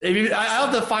 I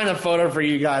have to find a photo for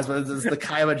you guys, but it's the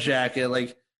Kaiba jacket.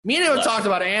 Like me and him have talked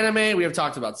about anime. We have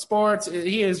talked about sports.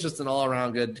 He is just an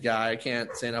all-around good guy. I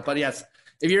can't say enough. But yes,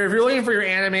 if you're looking for your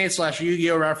anime /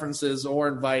 Yu-Gi-Oh references,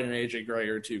 Orin Veidt and AJ Gray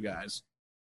are 2 guys.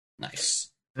 Nice.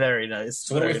 Very nice.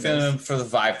 So what are we feeling for the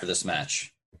vibe for this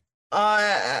match?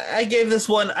 I gave this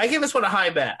one a high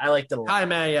bet. I liked it a lot. High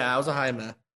meh, yeah, I was a high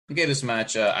meh. I gave this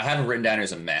match. I have it written down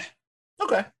as a meh.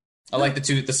 Okay. I like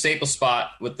the staple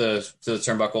spot with the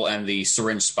turnbuckle and the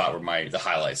syringe spot were the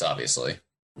highlights, obviously.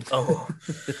 Oh.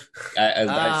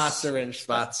 Syringe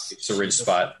spots. Syringe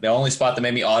spot. The only spot that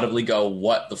made me audibly go,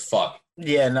 "What the fuck?"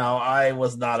 Yeah, no, I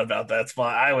was not about that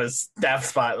spot. I was that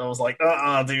spot. I was like,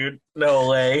 dude, no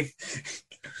way.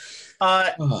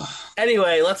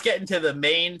 Anyway, let's get into the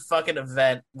main fucking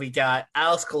event. We got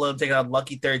Alex Colon taking on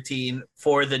Lucky 13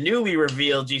 for the newly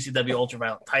revealed GCW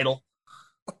Ultraviolet title.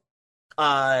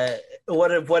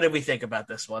 What did we think about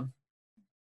this one?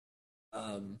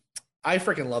 I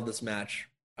freaking love this match.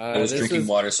 I was drinking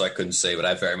water, so I couldn't say, but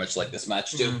I very much like this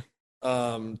match too.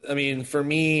 I mean, for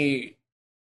me,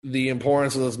 the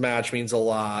importance of this match means a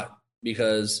lot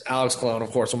because Alex Colon, of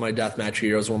course, one of my deathmatch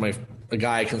heroes, a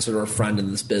guy I consider a friend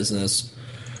in this business,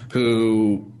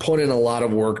 who put in a lot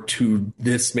of work to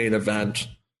this main event.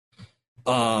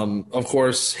 Of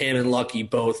course, him and Lucky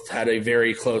both had a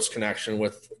very close connection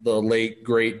with the late,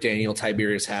 great Daniel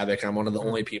Tiberius Havoc. I'm one of the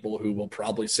only people who will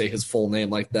probably say his full name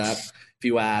like that, if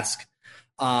you ask.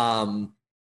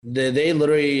 They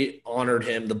literally honored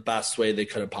him the best way they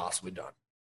could have possibly done.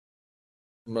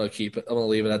 I'm gonna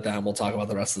leave it at that, and we'll talk about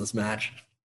the rest of this match.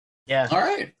 Yeah. All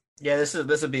right. Yeah, this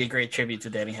would be a great tribute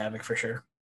to Danny Havoc for sure.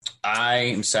 I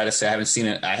am sad to say I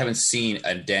haven't seen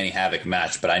a Danny Havoc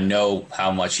match, but I know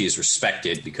how much he is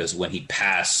respected because when he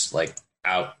passed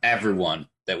out, everyone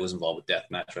that was involved with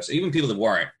deathmatch wrestling, even people that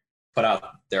weren't, put out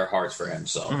their hearts for him.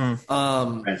 So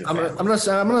I'm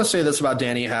gonna say this about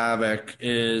Danny Havoc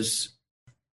is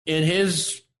in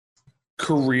his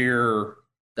career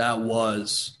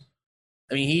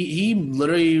he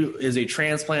literally is a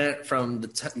transplant from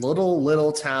the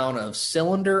little town of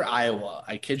Cylinder, Iowa.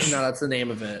 I kid you not, that's the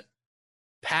name of it.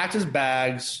 Packed his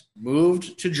bags,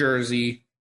 moved to Jersey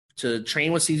to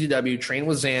train with CZW, train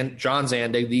with John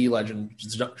Zandig, the legend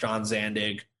John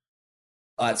Zandig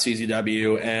at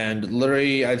CZW, and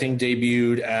literally, I think,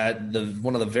 debuted at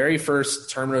one of the very first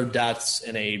Tournament of Deaths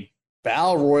in a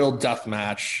Battle Royal death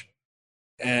match,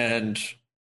 and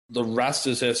the rest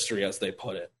is history, as they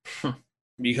put it.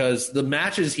 Because the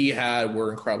matches he had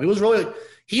were incredible.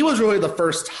 He was really the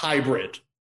first hybrid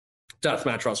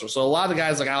deathmatch wrestler. So a lot of the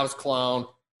guys like Alex Colon,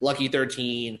 Lucky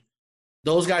 13,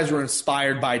 those guys were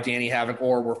inspired by Danny Havoc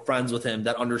or were friends with him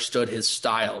that understood his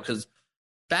style. Because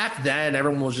back then,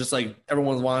 everyone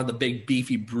wanted the big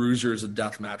beefy bruisers of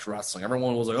deathmatch wrestling.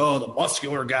 Everyone was like, oh, the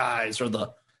muscular guys or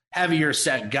the heavier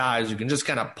set guys who can just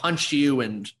kind of punch you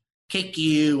and kick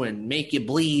you and make you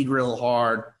bleed real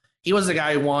hard. He was the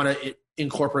guy who wanted to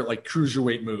incorporate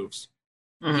cruiserweight moves.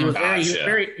 He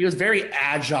was very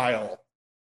agile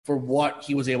for what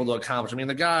he was able to accomplish. I mean,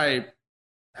 the guy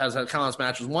has had countless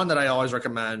matches. One that I always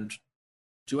recommend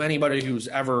to anybody who's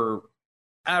ever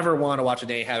want to watch a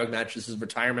Danny Havoc match is his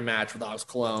retirement match with Alex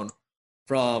Colon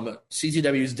from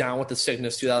CZW's Down with the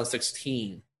Sickness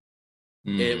 2016.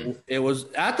 It was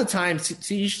at the time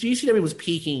CZW was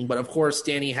peaking, but of course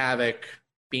Danny Havoc,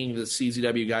 being the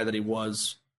CZW guy that he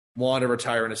was, wanted to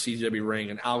retire in a CZW ring,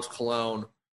 and Alex Colon,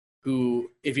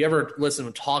 who, if you ever listen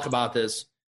to talk about this,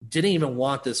 didn't even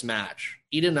want this match.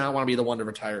 He did not want to be the one to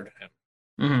retire to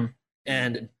him.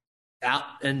 And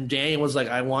Danny was like,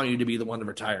 I want you to be the one to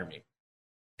retire me.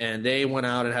 And they went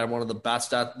out and had one of the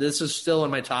best this is still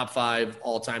in my top 5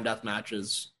 all-time death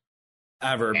matches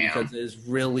ever. Damn. Because it is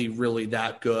really, really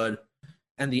that good.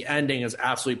 And the ending is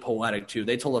absolutely poetic, too.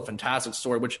 They told a fantastic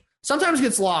story, which sometimes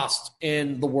gets lost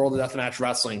in the world of deathmatch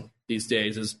wrestling these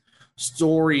days. Is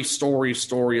story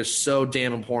is so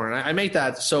damn important. I make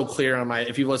that so clear on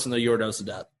if you listen to Your Dose of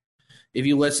Death. If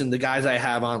you listen, the guys I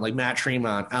have on, like Matt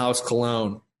Tremont, Alex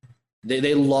Colon,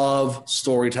 they love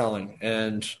storytelling.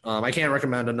 And I can't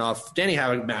recommend enough Danny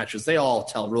Havoc matches. They all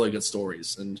tell really good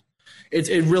stories. And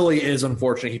it really is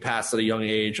unfortunate he passed at a young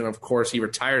age. And, of course, he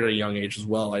retired at a young age as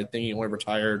well. I think he only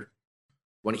retired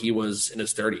when he was in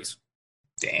his 30s.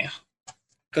 Damn,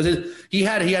 because he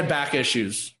had back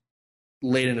issues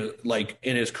late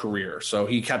in his career, so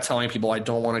he kept telling people, "I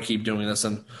don't want to keep doing this."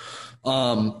 And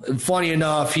funny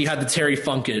enough, he had the Terry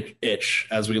Funk itch,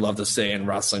 as we love to say in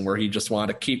wrestling, where he just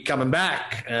wanted to keep coming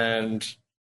back. And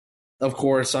of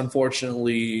course,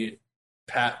 unfortunately,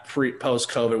 post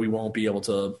COVID, we won't be able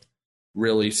to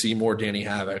really see more Danny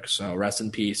Havoc. So rest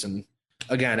in peace. And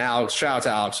again, shout out to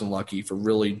Alex and Lucky for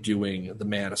really doing the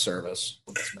man a service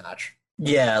with this match.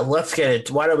 Yeah, let's get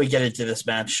it. Why don't we get into this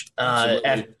match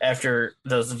after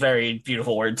those very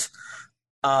beautiful words?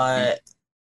 What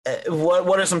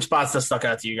are some spots that stuck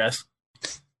out to you guys?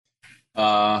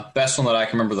 Best one that I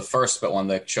can remember, the first one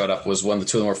that showed up was when the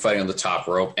two of them were fighting on the top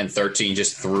rope, and 13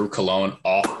 just threw Colon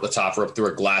off the top rope through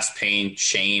a glass pane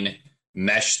chain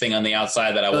mesh thing on the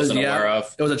outside that I wasn't aware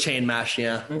of. It was a chain mesh,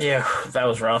 yeah. Yeah, that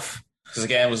was rough. Because,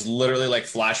 again, it was literally like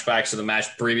flashbacks of the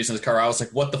match previous in the car. I was like,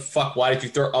 what the fuck? Why did you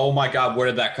throw? Oh, my God, where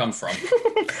did that come from?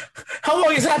 How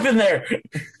long has that been there?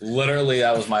 Literally,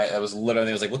 I was like,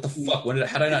 what the fuck?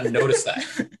 How did I not notice that?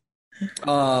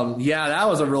 Yeah, that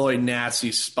was a really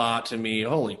nasty spot to me.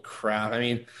 Holy crap. I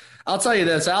mean, I'll tell you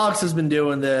this. Alex has been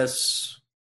doing this,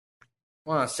 I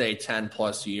want to say 10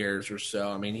 plus years or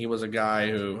so. I mean, he was a guy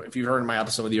who, if you've heard my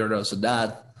episode with Your Dose of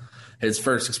Death, his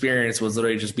first experience was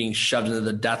literally just being shoved into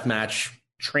the deathmatch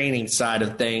training side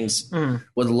of things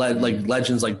with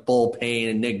legends like Bull Payne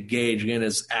and Nick Gage getting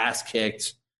his ass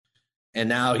kicked. And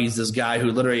now he's this guy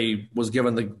who literally was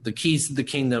given the keys to the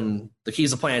kingdom, the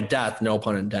keys to Planet Death, no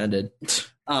pun intended,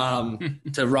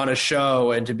 to run a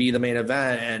show and to be the main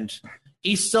event. And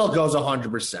he still goes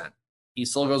 100%. He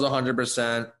still goes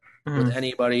 100% with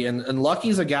anybody. And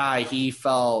Lucky's a guy he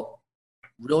felt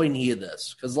really needed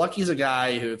this. Because Lucky's a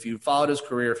guy who, if you followed his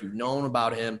career, if you've known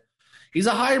about him, he's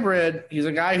a hybrid. He's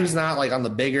a guy who's not like on the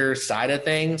bigger side of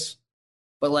things.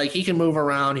 But like he can move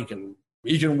around. He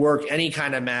can work any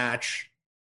kind of match.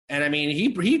 And I mean, he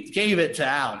gave it to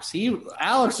Alex.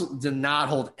 Alex did not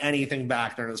hold anything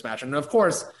back during this match. And of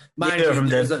course, mind you,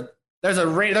 there's a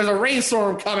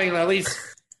rainstorm coming at least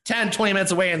 10, 20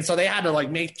 minutes away. And so they had to like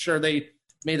make sure they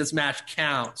made this match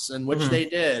counts, and which they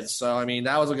did. So I mean,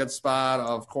 that was a good spot,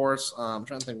 of course. I'm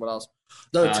trying to think what else.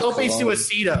 The Tope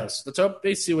Suicidas. The Tope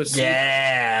Suicidas.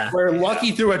 Yeah. Where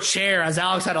Lucky threw a chair as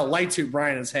Alex had a light tube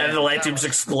right in his head. And the light tubes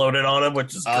exploded on him,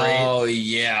 which is great. Oh,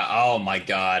 yeah. Oh, my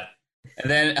God. And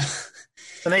then...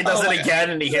 And then he does it again,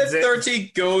 and he hits it.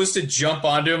 13 goes to jump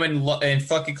onto him, and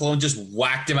fucking Cologne just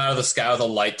whacked him out of the sky with a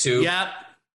light tube. Yep.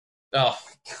 Oh,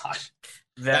 God.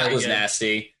 That was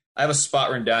nasty. I have a spot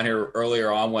written down here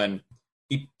earlier on when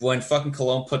fucking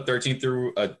Cologne put 13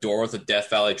 through a door with a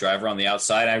Death Valley driver on the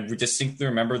outside. I distinctly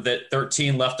remember that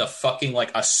 13 left a fucking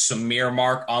like a smear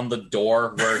mark on the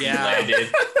door where he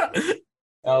landed.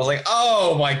 I was like,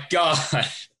 oh my God.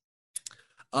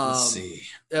 Let's see.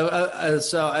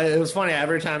 So it was funny.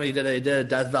 Every time he did a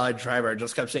Death Valley driver, I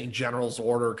just kept saying General's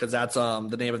Order because that's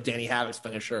the name of Danny Havoc's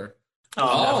finisher.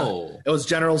 It was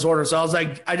General's Order. So I was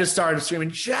like, I just started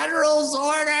screaming, General's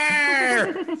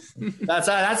Order!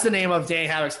 That's the name of Danny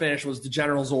Havoc's finish, was the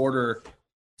General's Order.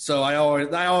 So I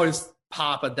always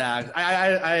pop at that. I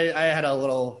had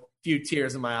a few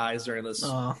tears in my eyes during this.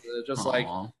 Just like,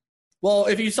 well,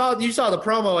 if you saw the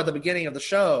promo at the beginning of the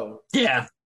show. Yeah.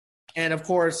 And of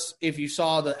course, if you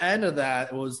saw the end of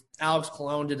that, it was Alex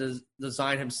Cologne did his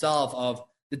design himself of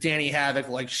the Danny Havoc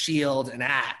like shield and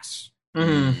axe.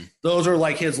 Mm-hmm. Those are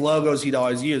like his logos he'd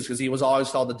always use because he was always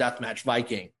called the Deathmatch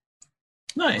Viking.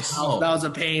 Nice. That was a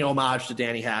paying homage to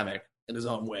Danny Havoc in his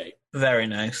own way. Very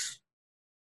nice.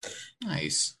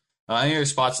 Nice. Any other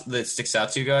spots that sticks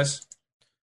out to you guys?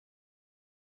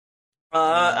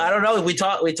 I don't know. We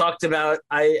talked about.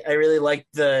 I really liked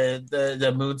the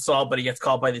moonsault, but he gets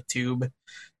caught by the tube.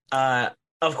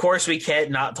 Of course, we can't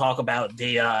not talk about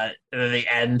the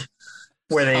end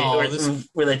where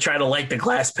they try to light the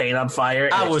glass pane on fire.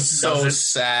 I was so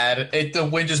sad. The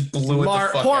wind just blew it the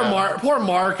fuck out. Poor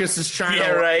Marcus is trying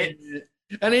to right.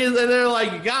 And they're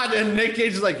like, God, and Nick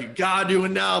Cage is like, you gotta do it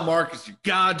now, Marcus. You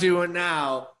gotta do it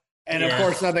now. And of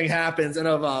course, nothing happens.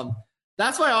 And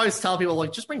that's why I always tell people,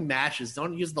 like, just bring matches.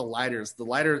 Don't use the lighters. The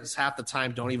lighters half the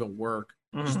time don't even work.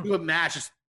 Just do a match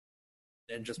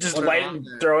and just light it and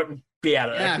throw it and be out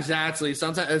of there. Yeah, exactly.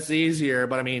 Sometimes it's easier,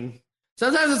 but I mean,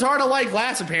 sometimes it's hard to light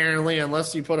glass apparently,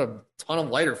 unless you put a ton of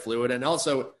lighter fluid. And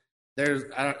also,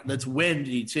 it's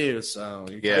windy too. So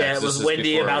yeah, it was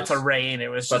windy, about to rain.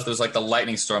 It was. But there was like the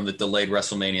lightning storm that delayed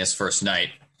WrestleMania's first night.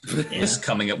 Was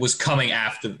coming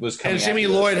after. And Jimmy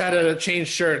Lloyd had to change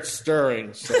shirts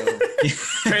during. So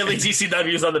apparently,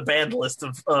 GCW is on the banned list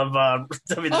of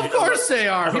WWE. Of course they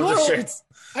are. The shirts.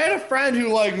 I had a friend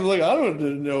who like I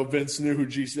don't know Vince knew who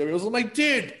GCW was. I'm like,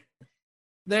 dude,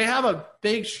 they have a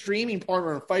big streaming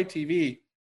partner on Fight TV.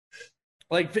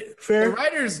 Like the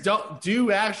writers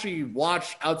do actually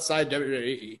watch outside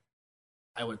WWE.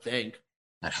 I would think.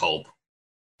 I hope.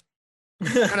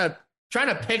 Trying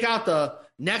to pick out the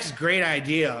next great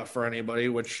idea for anybody,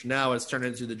 which now has turned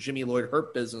into the Jimmy Lloyd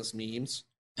Hurt Business memes.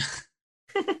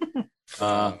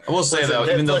 I will say though,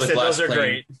 even though the glass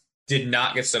plane did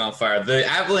not get set on fire, the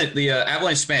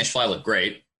Avalanche Spanish Fly looked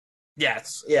great.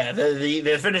 Yes, yeah,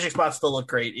 the finishing spots still look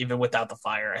great even without the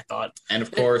fire, I thought. And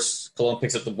of course, Cologne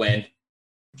picks up the win.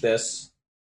 That's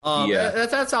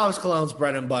Alex Cologne's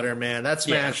bread and butter, man. That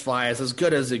Spanish Fly is as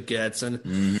good as it gets. And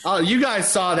you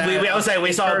guys saw that.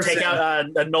 We saw him take out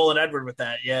Nolan Edward with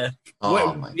that. Yeah.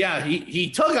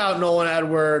 He took out Nolan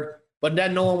Edward, but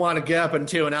then Nolan wanted to get up in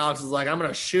two, and Alex was like, "I'm going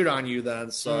to shoot on you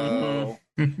then." So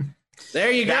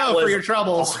there you go for your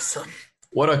troubles. Awesome.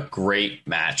 What a great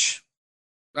match!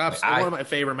 Absolutely, one of my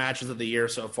favorite matches of the year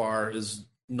so far is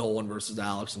Nolan versus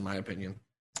Alex, in my opinion.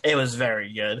 It was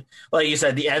very good. Like you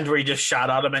said, the end where he just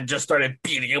shot at him and just started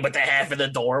beating him with the half of the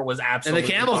door was absolutely. And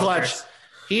the camel clutch.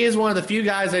 He is one of the few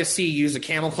guys I see use a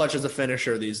camel clutch as a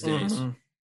finisher these days.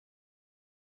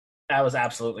 That was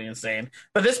absolutely insane.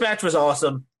 But this match was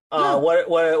awesome. What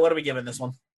are we giving this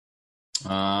one?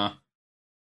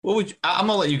 What would I'm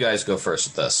gonna let you guys go first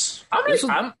with this.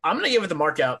 I'm gonna give it the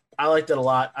mark out. I liked it a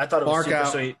lot. I thought it was Mark super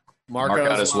out. sweet. Mark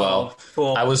out as well.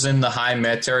 Cool. I was in the high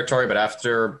med territory, but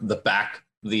after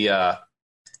the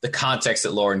context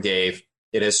that Lauren gave,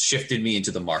 it has shifted me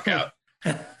into the mark out.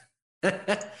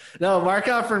 No, mark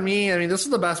out for me. I mean, this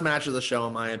is the best match of the show,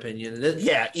 in my opinion.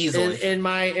 Yeah, easily. In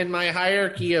my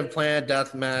hierarchy of Planet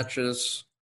Death matches,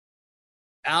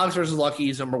 Alex versus Lucky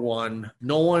is number 1.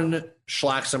 Nolan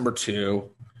Schlack's number 2.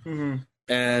 Mm-hmm.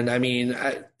 And I mean,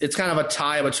 it's kind of a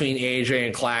tie between AJ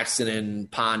and Claxton,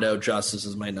 and Pondo Justice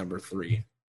is my number 3.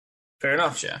 Fair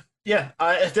enough. Yeah. Yeah,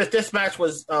 this match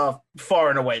was far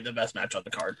and away the best match on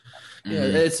the card. Yeah,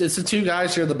 it's the two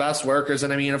guys who are the best workers.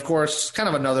 And I mean, of course, kind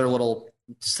of another little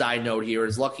side note here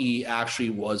is Lucky actually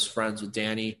was friends with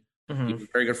Danny. Mm-hmm. He was a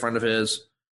very good friend of his.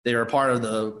 They were part of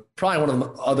probably one of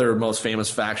the other most famous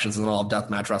factions in all of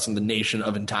deathmatch wrestling, the Nation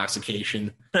of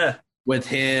Intoxication. With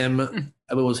him,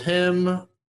 it was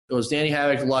Danny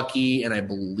Havoc, Lucky, and I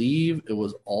believe it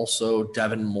was also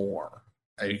Devin Moore.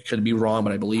 I could be wrong,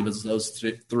 but I believe it's those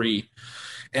three.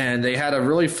 And they had a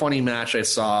really funny match I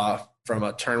saw from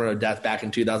a Tournament of Death back in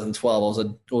 2012. It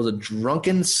was a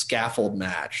drunken scaffold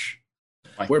match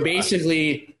where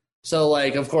basically,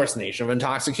 of course, Nation of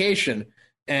Intoxication.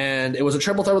 And it was a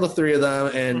triple threat with the three of them.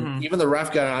 And even the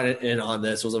ref got in on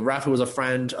this. It was a ref who was a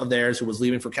friend of theirs who was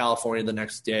leaving for California the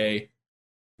next day,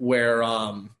 where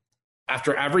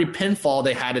after every pinfall,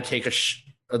 they had to take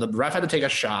the ref had to take a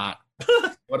shot.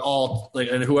 But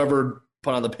and whoever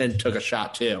put on the pin took a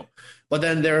shot too. But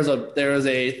then there was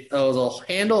a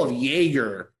handle of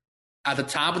Jaeger at the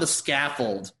top of the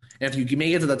scaffold, and if you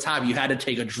make it to the top, you had to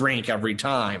take a drink every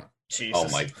time. Jesus. Oh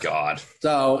my god!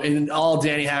 So in all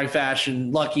Danny Havoc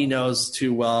fashion, Lucky knows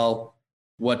too well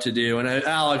what to do, and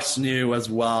Alex knew as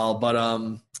well. But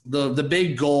the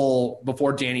big goal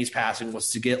before Danny's passing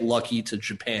was to get Lucky to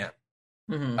Japan.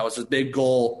 Mm-hmm. That was his big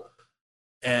goal.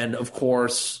 And, of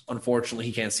course, unfortunately,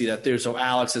 he can't see that through. So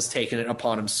Alex has taken it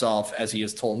upon himself, as he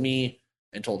has told me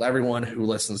and told everyone who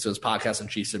listens to his podcast on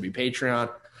GCW Patreon,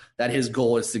 that his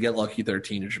goal is to get Lucky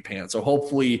 13 to Japan. So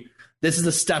hopefully this is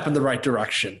a step in the right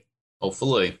direction.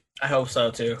 Hopefully. I hope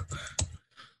so, too.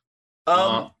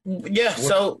 Yeah,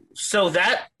 so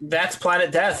that's Planet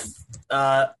Death.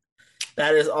 That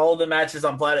is all the matches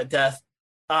on Planet Death.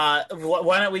 Why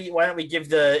don't we give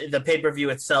the pay-per-view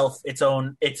itself its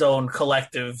own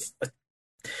collective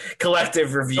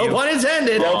review? No pun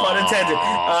intended. No pun intended.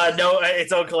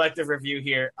 Its own collective review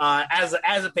here. As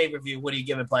a pay-per-view, what do you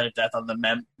give it Planet Death on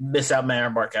the miss out, man, or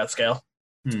mark out scale?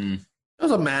 It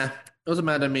was a meh. It was a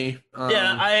meh to me.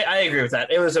 Yeah, I agree with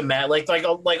that. It was a meh. Like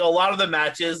a lot of the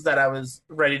matches that I was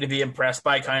ready to be impressed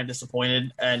by, kind of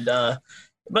disappointed, and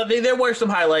but there were some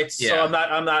highlights. Yeah. So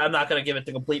I'm not going to give it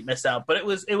the complete miss out. But it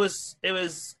was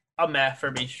a meh for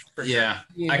me. Yeah.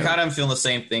 I kind of am feeling the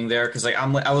same thing there because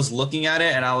I was looking at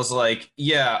it and I was like,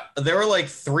 yeah, there were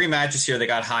 3 matches here that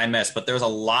got high mess, but there was a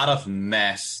lot of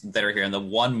mess that are here, and the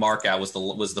one mark out was the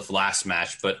last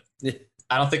match, but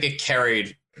I don't think it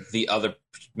carried the other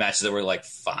matches that were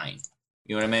fine.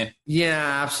 You know what I mean?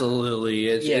 Yeah, absolutely.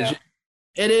 It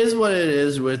is what it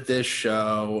is with this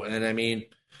show, and I mean,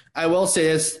 I will say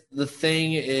this: the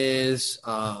thing is,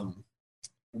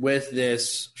 with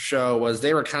this show was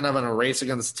they were kind of in a race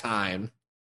against time.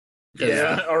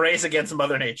 Yeah, a race against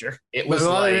Mother Nature. It was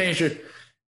Mother Nature.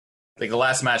 The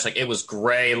last match, it was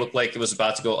gray. It looked like it was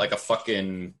about to go a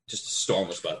fucking just a storm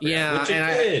was about to be. Yeah,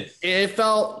 it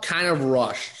felt kind of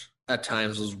rushed at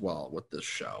times as well with this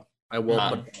show. I will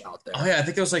put it out there. Oh yeah, I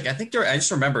think I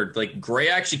just remembered Gray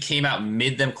actually came out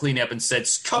mid them cleaning up and said,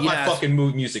 "Cut my fucking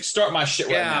mood music, start my shit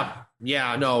right now."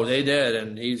 Yeah, no, they did,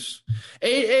 and AJ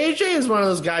is one of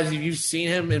those guys. If you've seen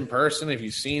him in person, if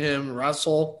you've seen him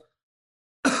wrestle,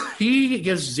 he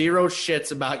gives zero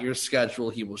shits about your schedule.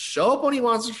 He will show up when he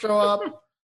wants to show up,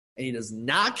 and he does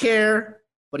not care.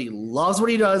 But he loves what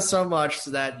he does so much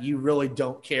so that you really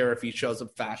don't care if he shows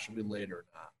up fashionably later or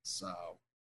not. So.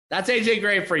 That's AJ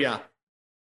Gray for you. I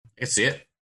can see it.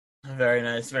 Very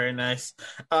nice, very nice.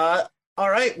 All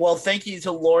right. Well, thank you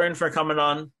to Lauren for coming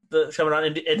on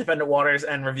Independent Waters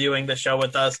and reviewing the show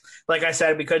with us. Like I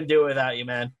said, we couldn't do it without you,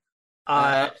 man.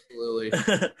 Absolutely.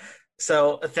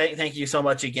 So thank you so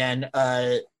much again.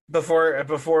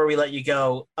 Before we let you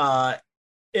go, I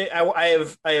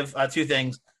have 2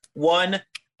 things. One,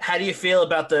 how do you feel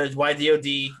about the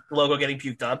YDOD logo getting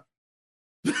puked on?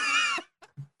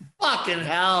 Fucking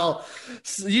hell!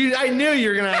 I knew you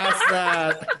were gonna ask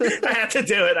that. I had to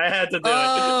do it.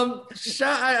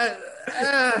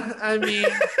 I mean,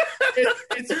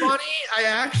 it's funny. I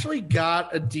actually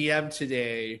got a DM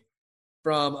today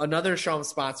from another show I'm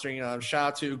sponsoring. Shout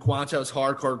out to Guantos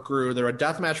Hardcore Crew. They're a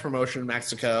deathmatch promotion in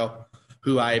Mexico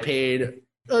who I paid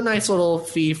a nice little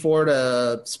fee for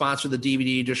to sponsor the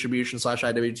DVD distribution /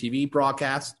 IWTV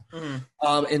broadcast.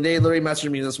 And they literally messaged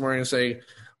me this morning saying,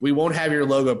 we won't have your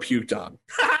logo puked on.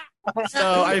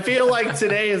 So I feel like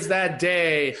today is that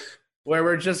day where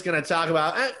we're just going to talk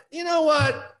about, you know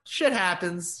what? Shit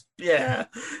happens. Yeah.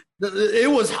 It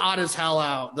was hot as hell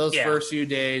out those first few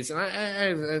days.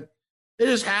 And it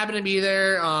just happened to be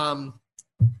there.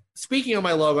 Speaking of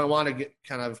my logo, I want to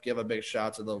kind of give a big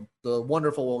shout to the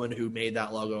wonderful woman who made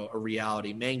that logo a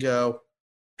reality. Mango.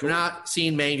 If you're not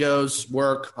seeing Mango's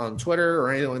work on Twitter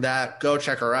or anything like that, go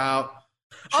check her out.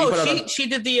 She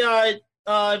did the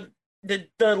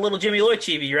little Jimmy Lloyd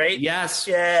chibi, right? Yes.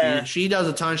 Yeah. She does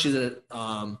a ton. She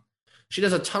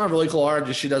does a ton of really cool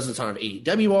art. She does a ton of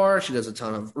AEW art. She does a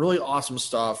ton of really awesome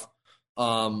stuff.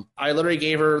 I literally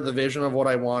gave her the vision of what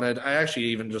I wanted. I actually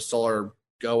even just told her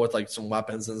go with like some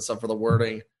weapons and stuff for the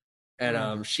wording.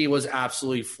 And she was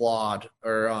absolutely flawed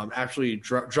or actually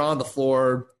drawn the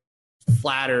floor,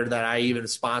 flattered that I even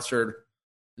sponsored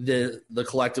the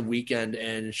collective weekend.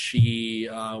 And she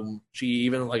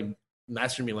even like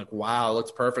messaged me like, wow, it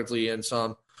looks perfectly. And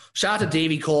some shout out to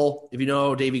Davey Cole. If you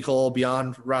know Davey Cole,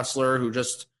 Beyond wrestler who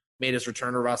just made his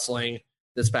return to wrestling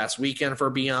this past weekend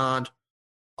for Beyond.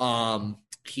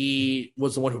 He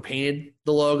was the one who painted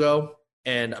the logo.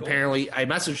 And apparently I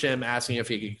messaged him asking if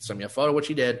he could send me a photo, which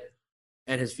he did.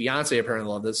 And his fiance apparently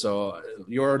loved it. So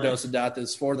your dose of death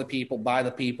is for the people, by the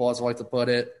people, as I like to put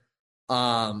it.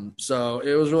 So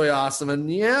it was really awesome.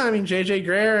 And yeah, I mean, JJ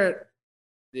Greer,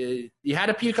 you had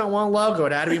to puke on one logo.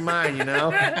 It had to be mine, you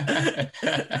know?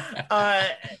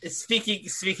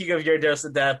 Speaking of your dose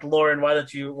of death, Lauren, why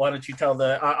don't you tell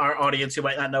our audience who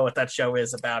might not know what that show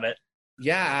is about it?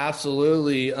 Yeah,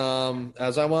 absolutely.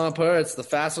 As I want to put it, it's the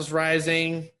fastest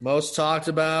rising, most talked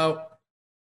about,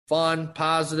 fun,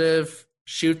 positive,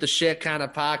 shoot the shit kind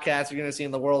of podcast you're going to see in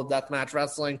the world of deathmatch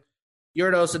wrestling. Your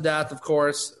Dose of Death, of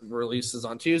course, releases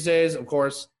on Tuesdays, of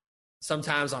course,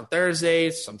 sometimes on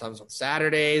Thursdays, sometimes on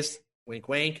Saturdays. Wink,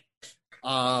 wink.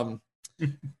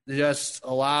 Just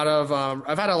a lot of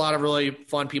I've had a lot of really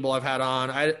fun people I've had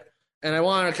on. I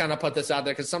want to kind of put this out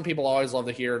there because some people always love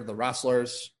to hear the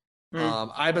wrestlers.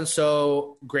 I've been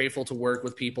so grateful to work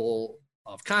with people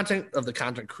of the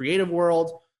content creative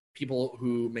world, people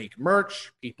who make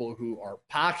merch, people who are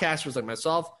podcasters like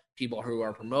myself, people who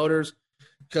are promoters.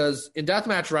 Because in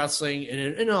deathmatch wrestling, and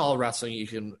in all wrestling, you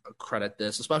can credit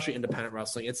this, especially independent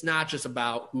wrestling, it's not just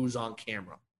about who's on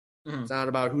camera. It's not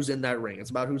about who's in that ring. It's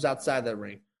about who's outside that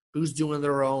ring, who's doing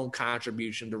their own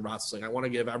contribution to wrestling. I want to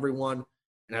give everyone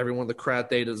the credit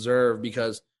they deserve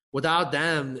because without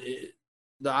them,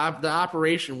 the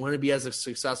operation wouldn't be as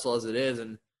successful as it is.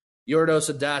 And Your Dose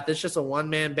of Death, it's just a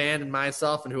one-man band and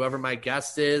myself and whoever my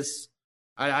guest is.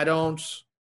 I don't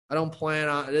plan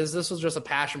on this. This was just a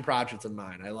passion project of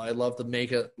mine. I love to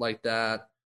make it like that.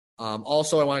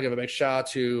 Also, I want to give a big shout out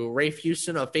to Rafe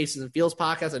Houston of Faces and Feels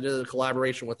podcast. I did a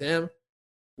collaboration with him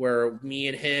where me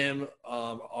and him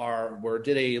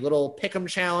did a little pick'em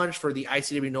challenge for the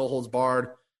ICW No Holds Barred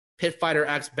Pit Fighter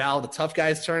X Battle of the Tough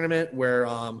Guys tournament where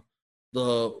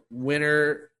the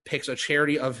winner picks a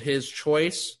charity of his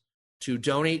choice to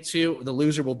donate to. The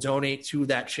loser will donate to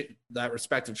that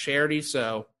respective charity.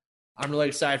 So I'm really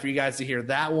excited for you guys to hear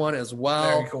that one as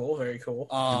well. Very cool. Very cool.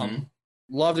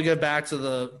 Love to give back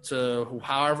to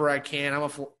however I can. I'm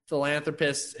a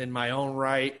philanthropist in my own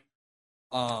right.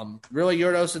 Really,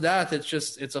 Your Dose of Death.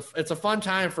 It's a fun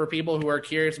time for people who are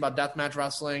curious about deathmatch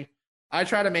wrestling. I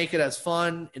try to make it as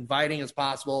fun, inviting as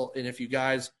possible. And if you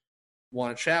guys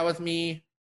want to chat with me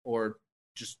or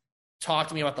just talk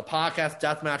to me about the podcast,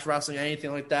 deathmatch wrestling,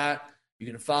 anything like that, you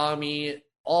can follow me.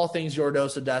 All things Your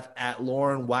Dose of Death at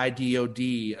Lauren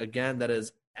YDOD. Again, that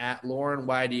is at Lauren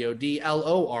YDOD,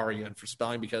 LOREN for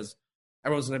spelling because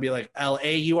everyone's going to be like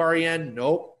LAUREN.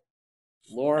 Nope.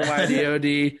 Lauren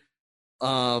YDOD.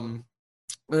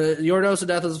 Your Dose of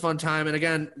Death is a fun time. And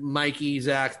again, Mikey,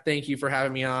 Zach, thank you for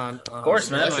having me on. Of course,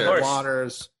 man. Of course.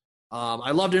 Waters.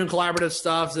 I love doing collaborative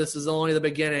stuff. This is only the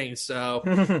beginning. So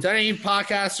to any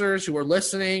podcasters who are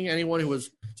listening, anyone who was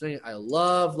listening, I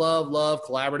love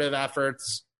collaborative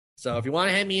efforts. So if you want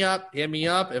to hit me up.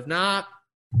 If not,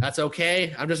 that's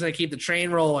okay. I'm just going to keep the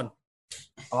train rolling.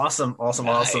 Awesome.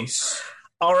 Nice.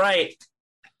 All right.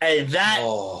 And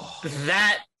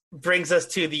that brings us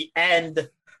to the end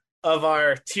of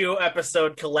our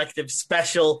 2-episode collective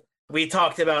special. We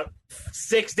talked about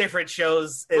 6 different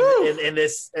shows in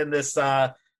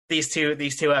these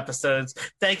two episodes.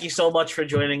 Thank you so much for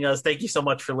joining us. Thank you so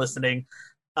much for listening.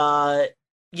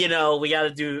 we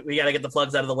gotta get the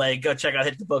plugs out of the way. Go check out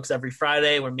Hit the Books every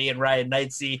Friday, where me and Ryan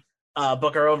Knightsey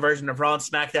book our own version of Raw and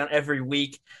SmackDown every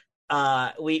week.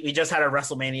 We just had our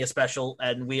WrestleMania special,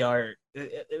 and we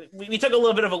took a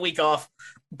little bit of a week off,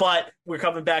 but we're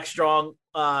coming back strong.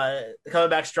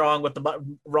 With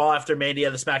the Raw after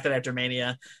Mania, the SmackDown after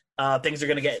Mania. Things are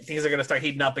gonna start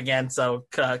heating up again. So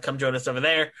come join us over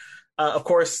there. Of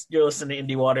course, you're listening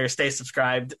to Indie Water. Stay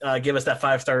subscribed. Give us that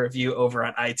 5-star review over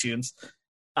on iTunes.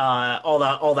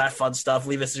 All that fun stuff.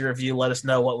 Leave us a review. Let us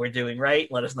know what we're doing right.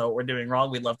 Let us know what we're doing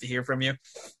wrong. We'd love to hear from you.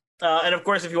 And of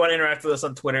course, if you want to interact with us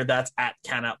on Twitter, that's at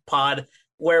CountOutPod,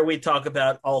 where we talk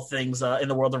about all things in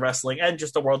the world of wrestling and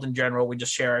just the world in general. We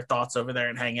just share our thoughts over there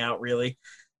and hang out, really.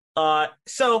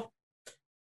 So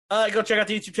go check out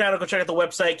the YouTube channel. Go check out the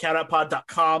website,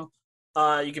 CountOutPod.com.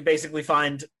 You can basically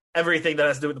find everything that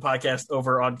has to do with the podcast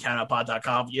over on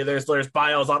CountOutPod.com. Yeah, there's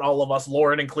bios on all of us,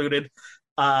 Lauren included.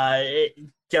 The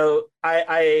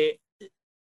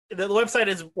website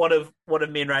is one of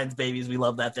me and Ryan's babies. We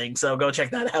love that thing, so go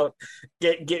check that out.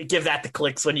 Give that the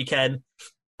clicks when you can.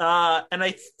 And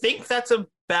I think that's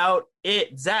about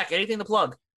it. Zach, anything to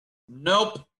plug?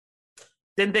 Nope.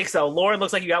 Didn't think so. Lauren,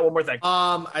 looks like you got one more thing.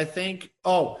 I think.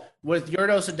 With Your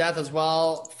Dose of Death as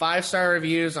well, 5-star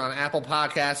reviews on Apple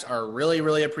Podcasts are really,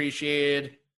 really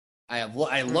appreciated. I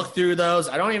look through those.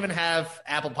 I don't even have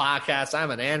Apple Podcasts.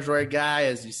 I'm an Android guy,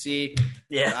 as you see.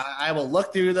 Yeah. I will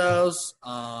look through those.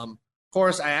 Of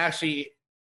course, I actually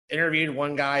interviewed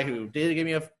one guy who did give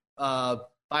me a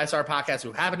 5-star podcast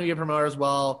who happened to be a promoter as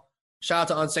well. Shout out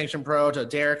to Unsanctioned Pro, to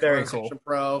Derek from Unsanctioned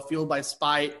Pro, Fueled by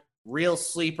Spite, real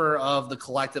sleeper of the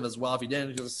collective as well. If you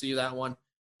didn't get to see that one,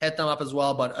 hit them up as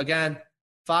well. But again,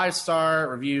 5-star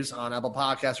reviews on Apple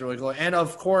Podcasts are really cool. And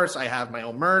of course, I have my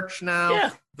own merch now.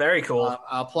 Yeah, very cool.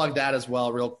 I'll plug that as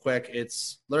well real quick.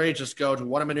 It's literally just go to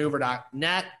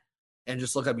whatamaneuver.net and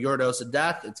just look up Your Dose of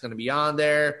Death. It's going to be on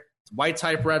there. It's white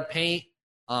type red paint.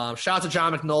 Shout out to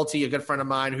John McNulty, a good friend of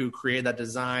mine who created that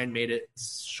design, made it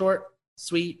short,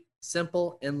 sweet,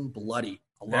 simple, and bloody.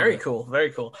 Very cool. Very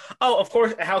cool. Oh, of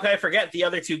course. How can I forget the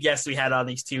other two guests we had on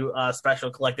these two special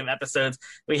collective episodes?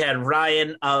 We had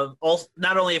Ryan of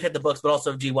not only of Hit the Books, but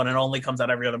also of G1 and Only, comes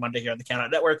out every other Monday here on the Count Out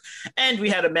Network. And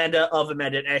we had Amanda of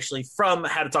Amanda and Ashley from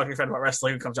How to Talk to Your Friend About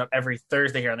Wrestling, who comes out every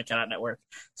Thursday here on the Count Out Network.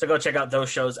 So go check out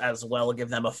those shows as well. Give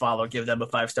them a follow. Give them a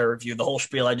 5-star review. The whole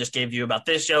spiel I just gave you about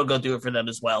this show, go do it for them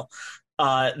as well.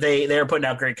 They are putting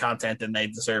out great content and they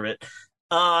deserve it.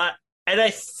 And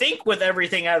I think with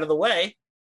everything out of the way,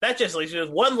 that just leaves me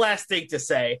with one last thing to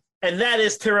say, and that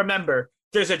is to remember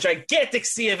there's a gigantic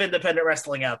sea of independent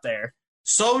wrestling out there.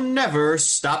 So never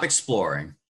stop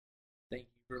exploring. Thank you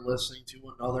for listening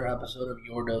to another episode of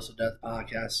Your Dose of Death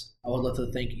podcast. I would like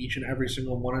to thank each and every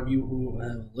single one of you who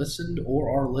have listened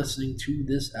or are listening to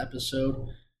this episode.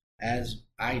 As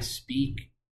I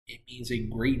speak, it means a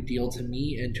great deal to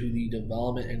me and to the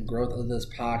development and growth of this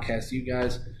podcast. You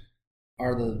guys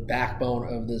are the backbone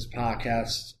of this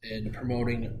podcast in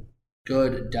promoting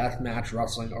good deathmatch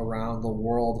wrestling around the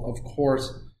world. Of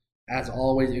course, as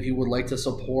always, if you would like to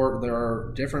support, there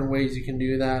are different ways you can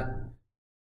do that.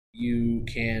 You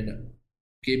can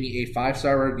give me a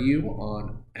 5-star review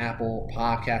on Apple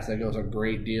Podcasts. That goes a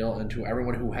great deal. And to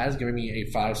everyone who has given me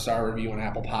a 5-star review on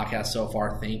Apple Podcasts so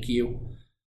far, thank you.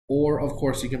 Or, of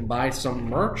course, you can buy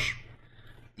some merch.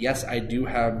 Yes, I do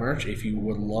have merch. If you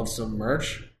would love some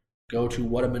merch, go to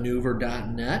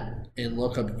whatamaneuver.net and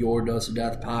look up Your Dose of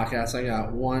Death podcast. I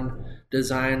got one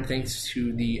design thanks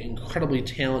to the incredibly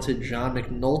talented John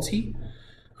McNulty,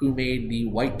 who made the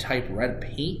white type red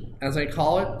paint, as I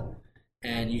call it.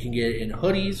 And you can get it in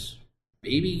hoodies,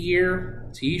 baby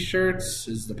gear, t-shirts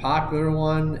is the popular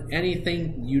one.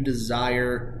 Anything you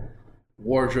desire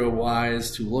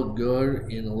wardrobe-wise to look good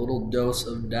in a little dose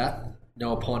of death.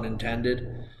 No pun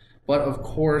intended. But of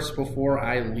course, before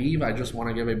I leave, I just want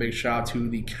to give a big shout out to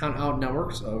the Count Out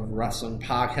Networks of Wrestling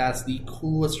Podcasts, the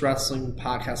coolest wrestling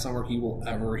podcast network you will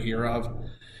ever hear of.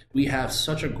 We have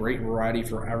such a great variety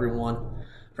for everyone,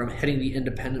 from hitting the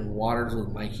independent waters with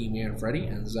Mikey Manfredi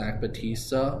and Zach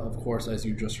Batista, of course, as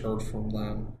you just heard from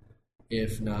them.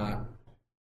 If not,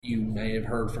 you may have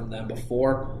heard from them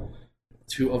before.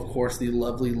 To, of course, the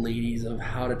lovely ladies of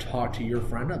How to Talk to Your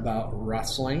Friend About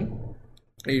Wrestling.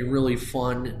 A really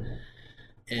fun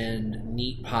and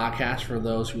neat podcast for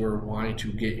those who are wanting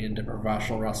to get into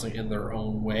professional wrestling in their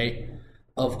own way.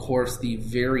 Of course, the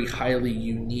very highly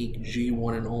unique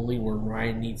G1 and Only, where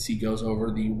Ryan Knightsey goes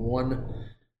over the one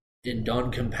and done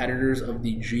competitors of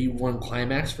the G1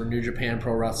 Climax for New Japan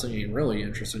Pro Wrestling, a really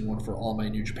interesting one for all my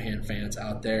New Japan fans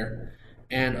out there.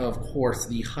 And of course,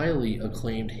 the highly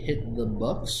acclaimed Hit the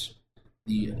Books,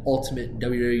 the ultimate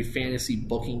WWE fantasy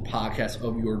booking podcast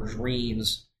of your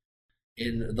dreams,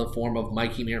 in the form of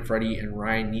Mikey Manfredi and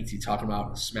Ryan Nietzsche talking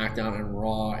about SmackDown and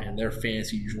Raw and their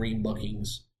fantasy dream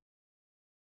bookings.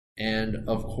 And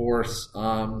of course,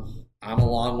 I'm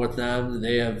along with them.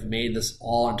 They have made this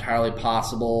all entirely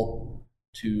possible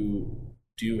to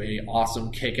do a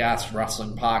awesome kick-ass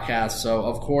wrestling podcast. So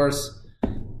of course,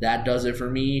 that does it for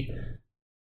me.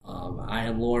 I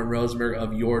am Lauren Rosenberg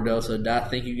of Your Dose of Death.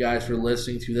 Thank you guys for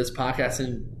listening to this podcast,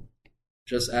 and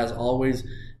just as always,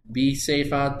 be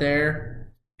safe out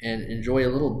there and enjoy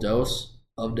a little dose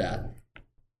of death.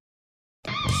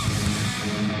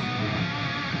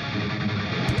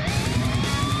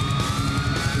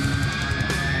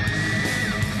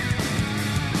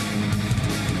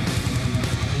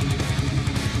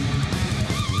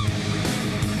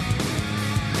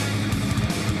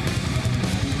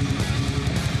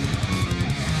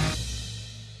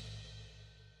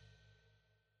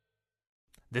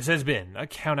 This has been a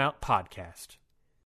Count Out Podcast.